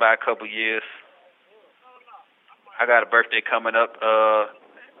 you got me by a couple years. I got a birthday coming up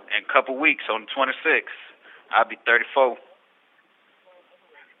in a couple weeks on the 26th. I'll be 34.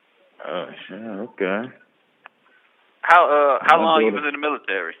 Oh, shit, okay. How long you was in the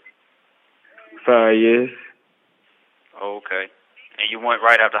military? 5 years. Oh, okay. And you went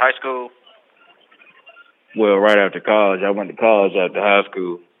right after high school? Well, right after college. I went to college after high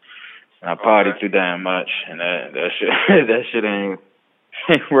school. And I partied too damn much, and that shit ain't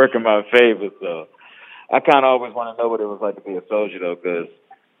work in my favor. So I kind of always want to know what it was like to be a soldier, though, because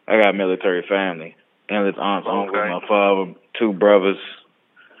I got a military family. Endless aunts, uncles, my father, 2 brothers.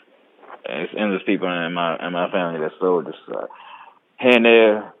 And it's endless people in my family that's soldiers. So hearing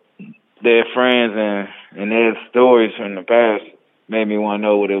their friends and their stories from the past made me want to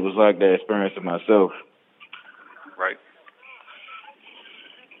know what it was like to experience it myself. Right.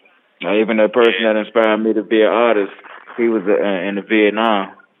 Now, even that person that inspired me to be an artist, he was in the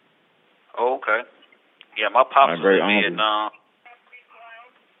Vietnam. Oh, okay. Yeah, my pops was in Vietnam.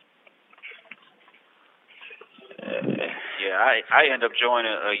 Yeah, I ended up joining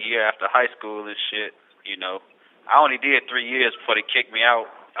a year after high school and shit. You know, I only did 3 years before they kicked me out.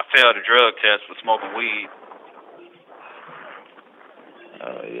 I failed a drug test for smoking weed.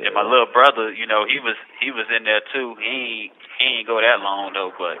 Yeah. And my little brother, you know, he was in there too. He ain't go that long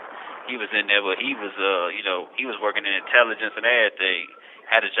though, but he was in there. But he was, you know, he was working in intelligence and everything.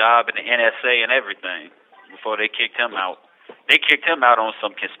 Had a job in the NSA and everything before they kicked him out. They kicked him out on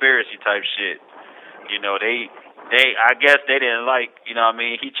some conspiracy type shit. You know, I guess they didn't like, you know what I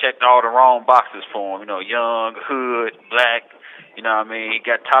mean, he checked all the wrong boxes for him, you know, young, hood, black, you know what I mean, he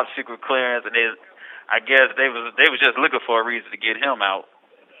got top secret clearance, and I guess they was just looking for a reason to get him out.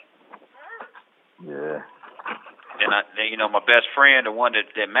 Yeah. Then you know, my best friend, the one that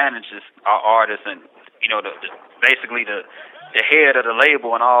manages our artists and, you know, basically the head of the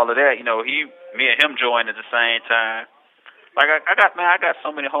label and all of that, you know, me and him joined at the same time. Like, I got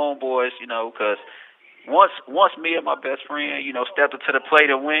so many homeboys, you know, because once me and my best friend, you know, stepped up to the plate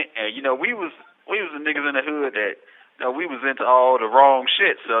and went, and, you know, we was the niggas in the hood that, you know, we was into all the wrong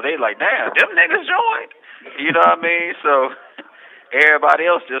shit. So they like, damn, them niggas joined. You know what I mean? So everybody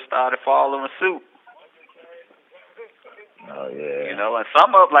else just started following suit. Oh, yeah. You know, and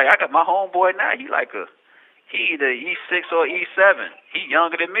some of, like, I got my homeboy now, he either E6 or E7. He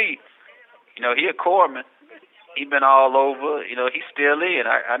younger than me. You know, he a corpsman. He been all over. You know, he still in.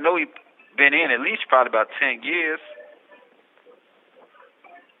 I know he been in at least probably about 10 years.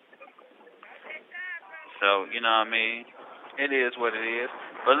 So, you know what I mean? It is what it is.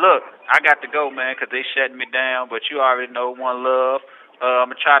 But look, I got to go, man, because they shutting me down. But you already know, one love.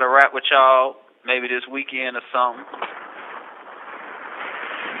 I'm going to try to rap with y'all maybe this weekend or something.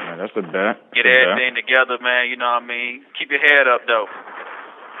 Yeah, that's a bet. Get everything together, man. You know what I mean? Keep your head up, though.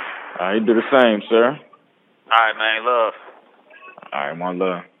 You do the same, sir. All right, man. Love. All right, one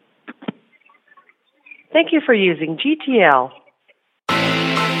love. Thank you for using GTL.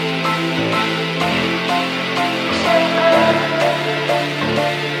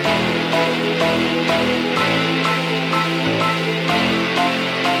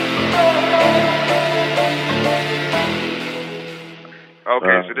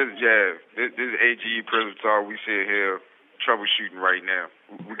 Okay, so this is Jazz. This is AGE Prison Talk. We sit here troubleshooting right now.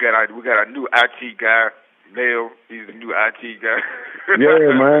 We got a new IT guy, Mel. He's the new IT guy.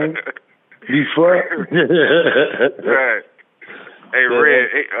 Yeah, man. He's fun. Right. Hey, Red,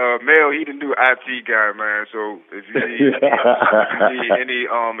 Mel, he the new IT guy, man. So if you need, any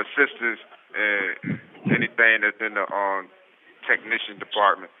assistance and anything that's in the technician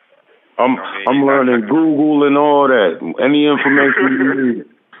department, I'm learning Google and all that. Any information you need.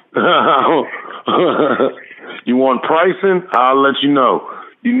 You want pricing? I'll let you know.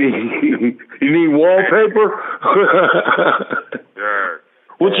 You need wallpaper? Yeah.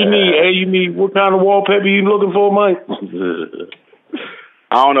 What you need? Hey, you need what kind of wallpaper you looking for, Mike?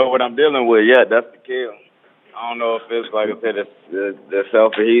 I don't know what I'm dealing with yet. That's the kill. I don't know if it's, like I said, the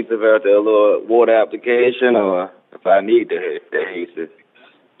self-adhesive or the little water application, or if I need the adhesive.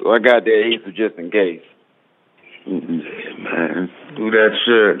 So I got the adhesive just in case. Yeah, man. Do that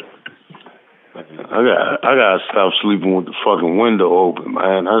shit. I gotta stop sleeping with the fucking window open,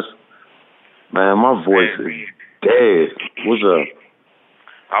 man. Man, my voice is dead. What's up?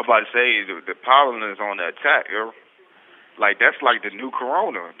 I was about to say, the pollen is on the attack, yo. Like, that's like the new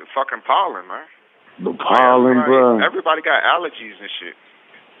corona, the fucking pollen, man. The pollen, bro. Everybody got allergies and shit.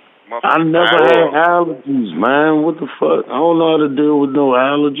 I never had allergies, man. What the fuck? I don't know how to deal with no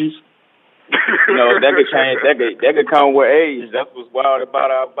allergies. You know, that could change. That could come with age. That's what's wild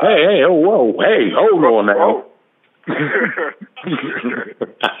about our body. Hey, whoa. Hey, hold on now.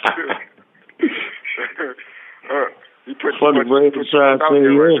 Fucking Brady trying to say,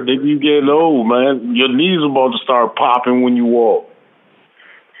 yeah, nigga, you getting old, man. Your knees are about to start popping when you walk.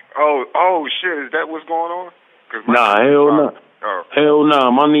 Oh, shit. Is that what's going on? Nah, hell no. Oh. Hell nah,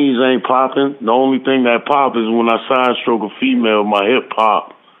 my knees ain't popping. The only thing that pop is when I side stroke a female, my hip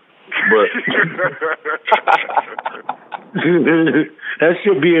pop. But that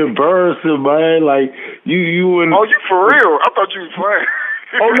should be embarrassing, man. Like you and oh, you for real? I thought you was playing.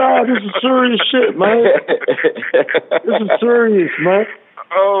 Oh no, this is serious shit, man. This is serious, man.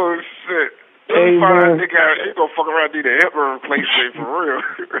 Oh shit. Hey man, he gonna fuck around and do the hip replacement for real.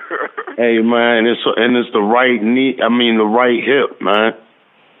 Hey man, it's the right knee. I mean the right hip, man.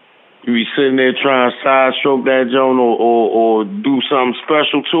 You be sitting there trying to side stroke that joint or do something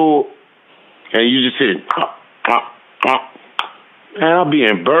special to it, and you just hit pop, pop, pop. Man, I'll be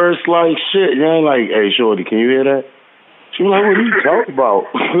embarrassed like shit. You know, like, hey, shorty, can you hear that? She was like, what are you talking about?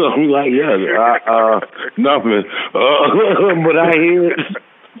 I'm like, yeah, nothing. But I hear it.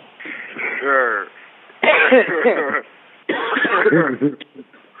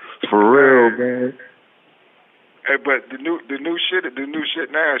 For real, man. Hey, but the new shit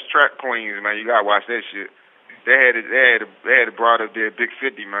now is Trap Queens, man. You gotta watch that shit. They had brought up there Big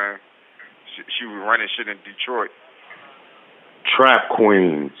 50, man. She was running shit in Detroit. Trap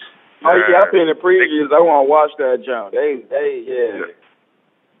Queens. Oh yeah, I've seen the previews. I want to watch that jump. Yeah.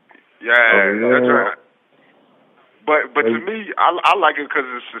 That's right. But to me, I like it because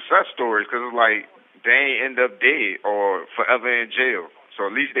it's success stories. Because it's like they ain't end up dead or forever in jail. So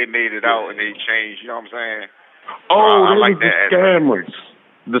at least they made it out and they changed. You know what I'm saying? Oh, I like the that. scammers.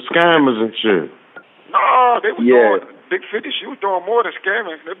 The scammers and shit. No, they was doing Big 50. She was doing more than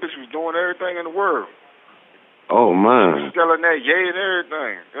scamming. That bitch was doing everything in the world. Oh man. She was selling that yay and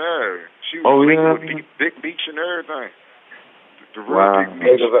everything. Yeah, she was linked with Big Beach and everything. The real Big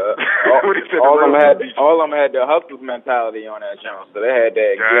Beach. All of them had the hustle mentality on that jump, so they had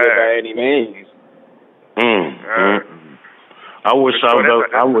that get it by any means. I wish I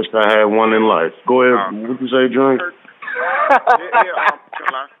had one in life. Go ahead. What you say, Drink?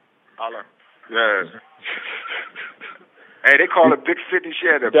 Yeah. Hey, they call her Big 50. She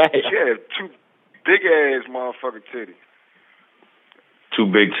had two big ass motherfucking titties. Two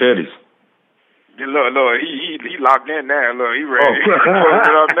big titties. Yeah, look, he locked in now. Look, he ready. He closing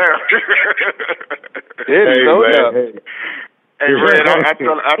it up now. Hey, Red, I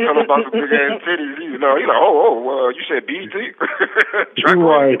tell him about the big ass titties. He's like, you said BET?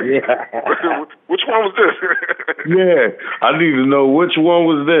 Right, yeah. Which one was this? Yeah, I need to know which one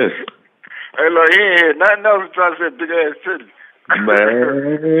was this. Hey, look, he ain't hear nothing else trying to say big ass titties.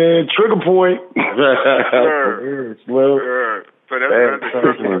 Man, trigger point. So that's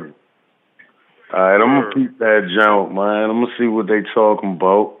all right, I'm gonna keep that jump, man. I'm gonna see what they talking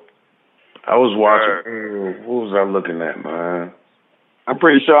about. I was watching. What was I looking at, man? I'm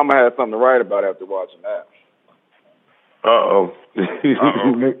pretty sure I'm gonna have something to write about after watching that.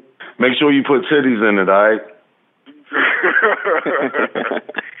 Make sure you put titties in it, all right?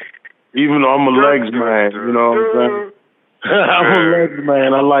 Even though I'm a legs man, you know what I'm saying? I'm a legs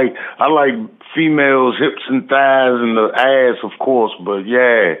man. I like females' hips and thighs and the ass, of course, but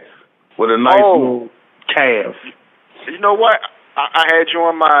yeah, with a nice little calf. You know what? I had you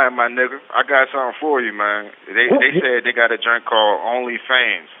on mind, my nigga. I got something for you, man. They said they got a joint called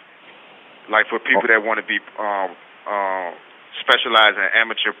OnlyFans, like for people that want to be specialize in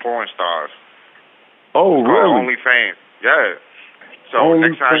amateur porn stars. Oh, really? OnlyFans, yeah. So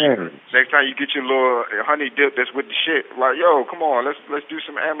next time you get your little honey dip that's with the shit, like, yo, come on, let's do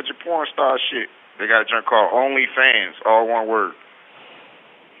some amateur porn star shit. They got a joint called OnlyFans, all one word.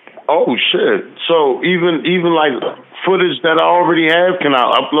 Oh shit! So even like footage that I already have, can I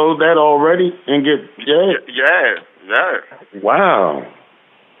upload that already and get Yeah. Wow.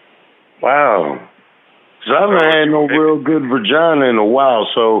 So I haven't had no real good vagina in a while,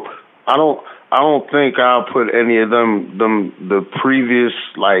 so I don't think I'll put any of the previous,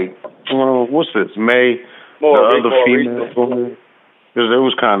 like, what's this, May, the other females on there, because it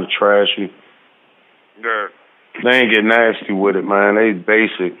was kind of trashy. Yeah. They ain't get nasty with it, man. They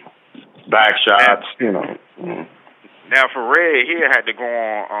basic back shots, you know. Now for Red, he had to go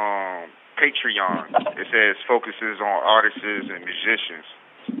on Patreon. It says focuses on artists and musicians.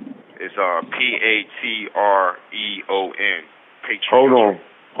 It's Patreon. Patreon.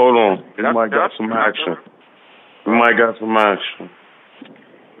 Hold on. We might got some action.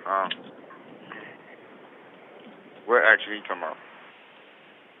 What action are you talking about?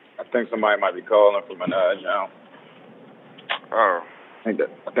 I think somebody might be calling from another account. Oh. I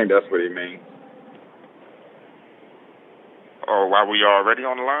think that's what he means. Oh, why were you already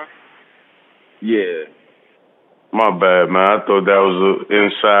on the line? Yeah. My bad, man. I thought that was an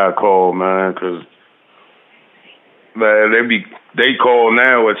inside call, man, because, man, they call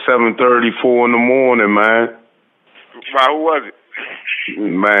now at 7:34 in the morning, man. Why, who was it?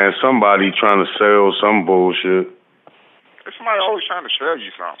 Man, somebody trying to sell some bullshit. There's somebody always trying to sell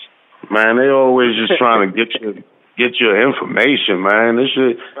you something. Man, they always just trying to get your information, man. This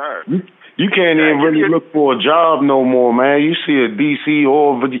shit, you can't even really look for a job no more, man. You see a DC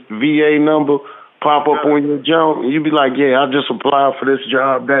or VA number pop up on your junk, and you be like, yeah, I just applied for this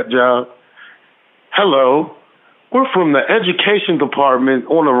job, that job. Hello, we're from the education department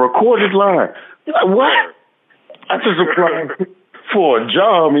on a recorded line. You're like, what? I just applied for a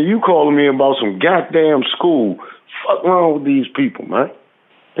job, and you calling me about some goddamn school. Fuck wrong with these people, man?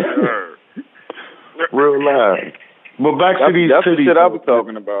 Real live. But back to these that's titties. That's the shit I was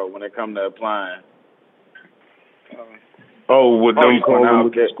talking about when it come to applying. With them calling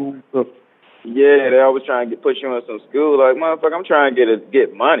with the school stuff? Yeah, they always trying to push you in some school. Like, motherfucker, I'm trying to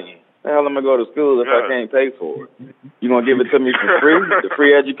get money. The hell am I go to school if I can't pay for it? You gonna give it to me for free? The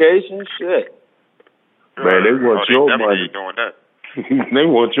free education? Shit. Man, they want your money. Doing that. They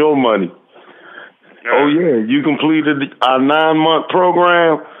want your money. Oh yeah, you completed our 9-month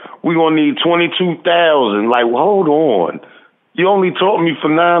program. We gonna need 22,000. Like, hold on. You only taught me for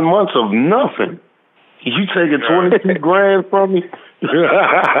 9 months of nothing. You taking 22 grand from me? You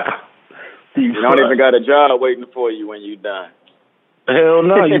don't even got a job waiting for you when you done. Hell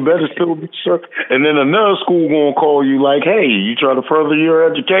no, you better still be sure. And then another school gonna call you like, hey, you trying to further your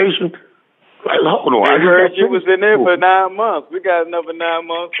education? Like, hold on. I heard you was in there for 9 months. We got another 9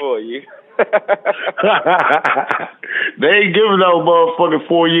 months for you. They ain't giving out motherfucking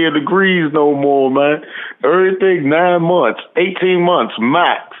 4-year degrees no more, man. Everything 9 months, 18 months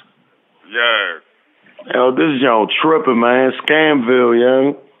max. Yeah. Hell, this young tripping, man. Scamville,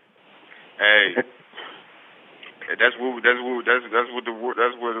 young. Hey. That's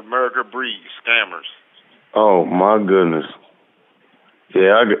what America breeds, scammers. Oh my goodness.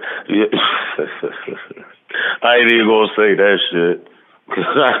 Yeah, I ain't even gonna say that shit.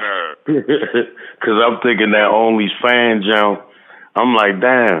 Cause I'm thinking that OnlyFans jump. I'm like,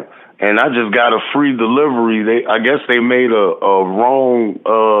 damn. And I just got a free delivery. I guess they made a wrong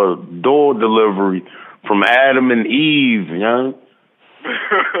door delivery from Adam and Eve, young.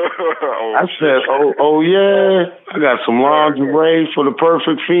 I said, oh yeah, I got some lingerie for the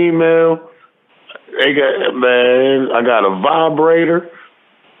perfect female. They got, man, I got a vibrator.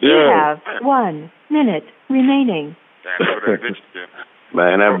 You have 1 minute remaining.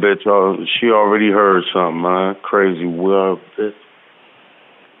 Man, that bitch, she already heard something, man. Crazy well, bitch.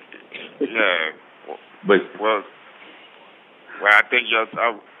 Yeah. But well, I thank y'all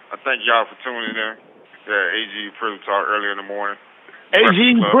for tuning in. Yeah, AG Prism Talk early in the morning.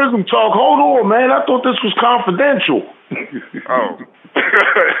 AG Prism Talk, hold on, man. I thought this was confidential. Oh.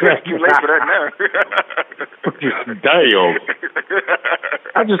 Too late for that now. Damn.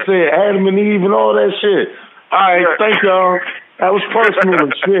 I just said Adam and Eve and all that shit. All right, thank y'all. That was personal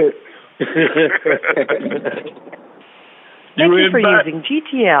and shit. Thank you for using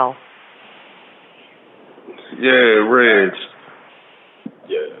GTL. Yeah, Reg.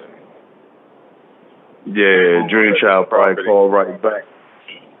 Yeah, Dream Child probably call right back.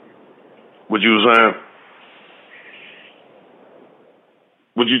 What you was saying?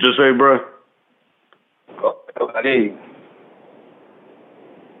 What you just say, bro? Hey.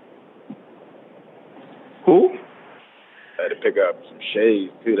 Who? Had to pick up some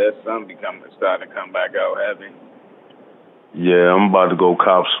shades too. That sun starting to come back out heavy. Yeah, I'm about to go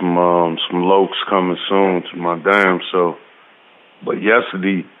cop some lokes coming soon to my dam. So, but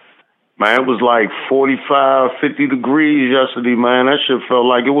yesterday, man, it was like 45, 50 degrees yesterday, man. That shit felt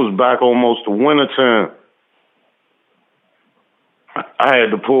like it was back almost to wintertime. I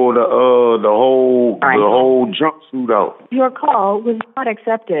had to pull the whole jumpsuit out. Your call was not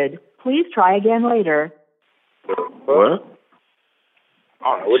accepted. Please try again later. What? I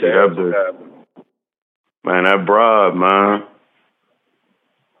don't know what the hell happened. Man, that broad, man.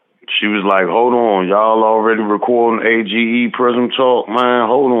 She was like, hold on, y'all already recording AGE Prism Talk, man.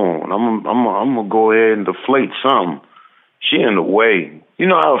 Hold on. I'm gonna go ahead and deflate something. She in the way. You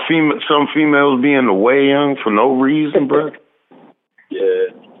know how some females be in the way, young, for no reason, bro? Yeah.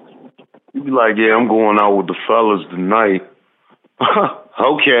 You be like, yeah, I'm going out with the fellas tonight.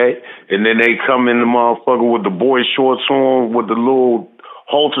 Okay. And then they come in the motherfucker with the boy shorts on with the little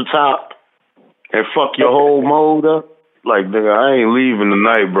halter top and fuck your whole mode up. Like, nigga, I ain't leaving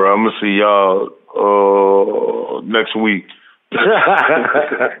tonight, bro. I'm gonna see y'all next week.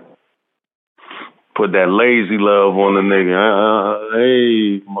 Put that lazy love on the nigga.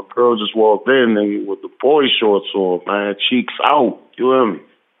 Hey, my girl just walked in, nigga, with the boy shorts on, man. Cheeks out. You hear me?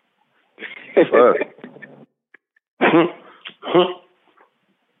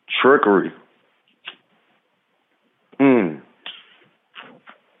 Trickery.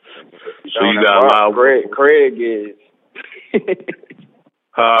 So you got a lot of Craig is.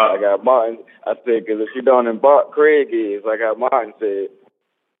 I got Martin. I said, because if you don't embark, Craig is. I got Martin said.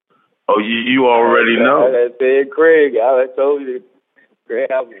 Oh, you already know. I said Craig. I told you.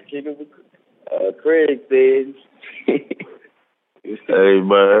 Craig, I was kicking with Craig said. Hey,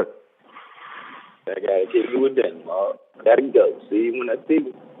 man. I gotta kick you with that, Mark. Gotta go. See you when I see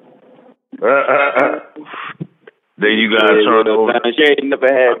you. Then you gotta turn over. She ain't never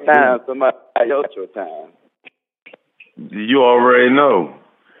had time. Somebody else your time. You already know.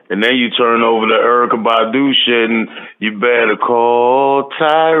 And then you turn over to Erykah Badu shit, and you better call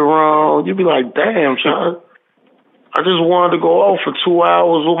Tyrone. You be like, damn, child. I just wanted to go out for 2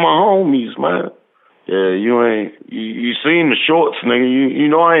 hours with my homies, man. Yeah, you ain't. You seen the shorts, nigga. You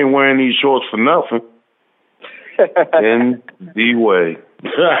know I ain't wearing these shorts for nothing. In the way.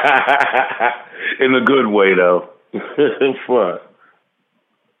 In a good way, though. Fuck.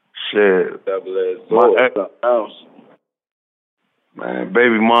 Shit. Double-edged sword, something else. Man,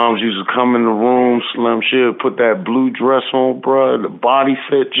 baby moms used to come in the room, Slim. She'd put that blue dress on, bruh, the body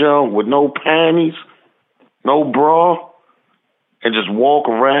fit jump with no panties, no bra, and just walk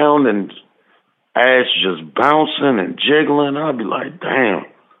around and ass just bouncing and jiggling. I'd be like, damn.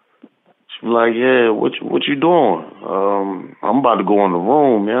 She'd be like, yeah, what you doing? I'm about to go in the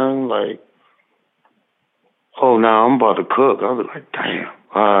room, young. Like, oh, now I'm about to cook. I'd be like, damn.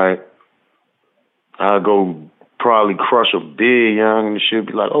 All right. I'll go probably crush a beer, young, and she'll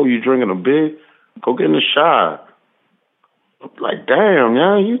be like, oh, you drinking a beer? Go get in the shower. I'm like, damn,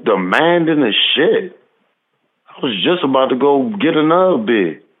 young, you demanding as shit. I was just about to go get another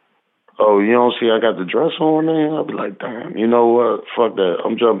beer. Oh, you don't see I got the dress on there? I'll be like, damn, you know what? Fuck that.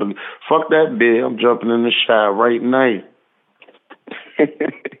 I'm jumping. Fuck that beer. I'm jumping in the shower right now.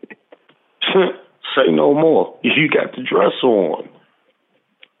 Say no more. You got the dress on.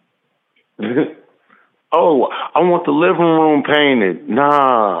 Oh, I want the living room painted.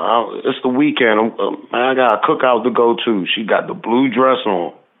 Nah, it's the weekend. I got a cookout to go to. She got the blue dress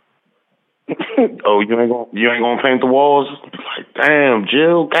on. Oh, you ain't gonna paint the walls? Like, damn,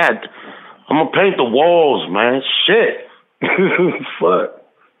 Jill, God, I'm gonna paint the walls, man. Shit. Fuck.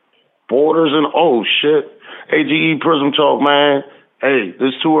 Borders and oh shit. AGE Prism Talk, man. Hey,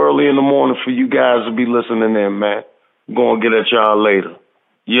 it's too early in the morning for you guys to be listening in, man. I'm gonna get at y'all later.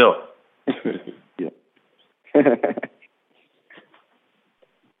 Yo.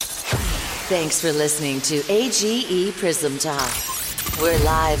 Thanks for listening to AGE Prism Talk. We're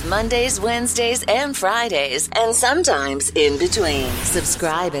live Mondays, Wednesdays, and Fridays, and sometimes in between.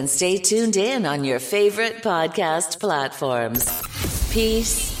 Subscribe and stay tuned in on your favorite podcast platforms.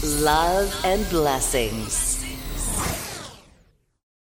 Peace, love, and blessings.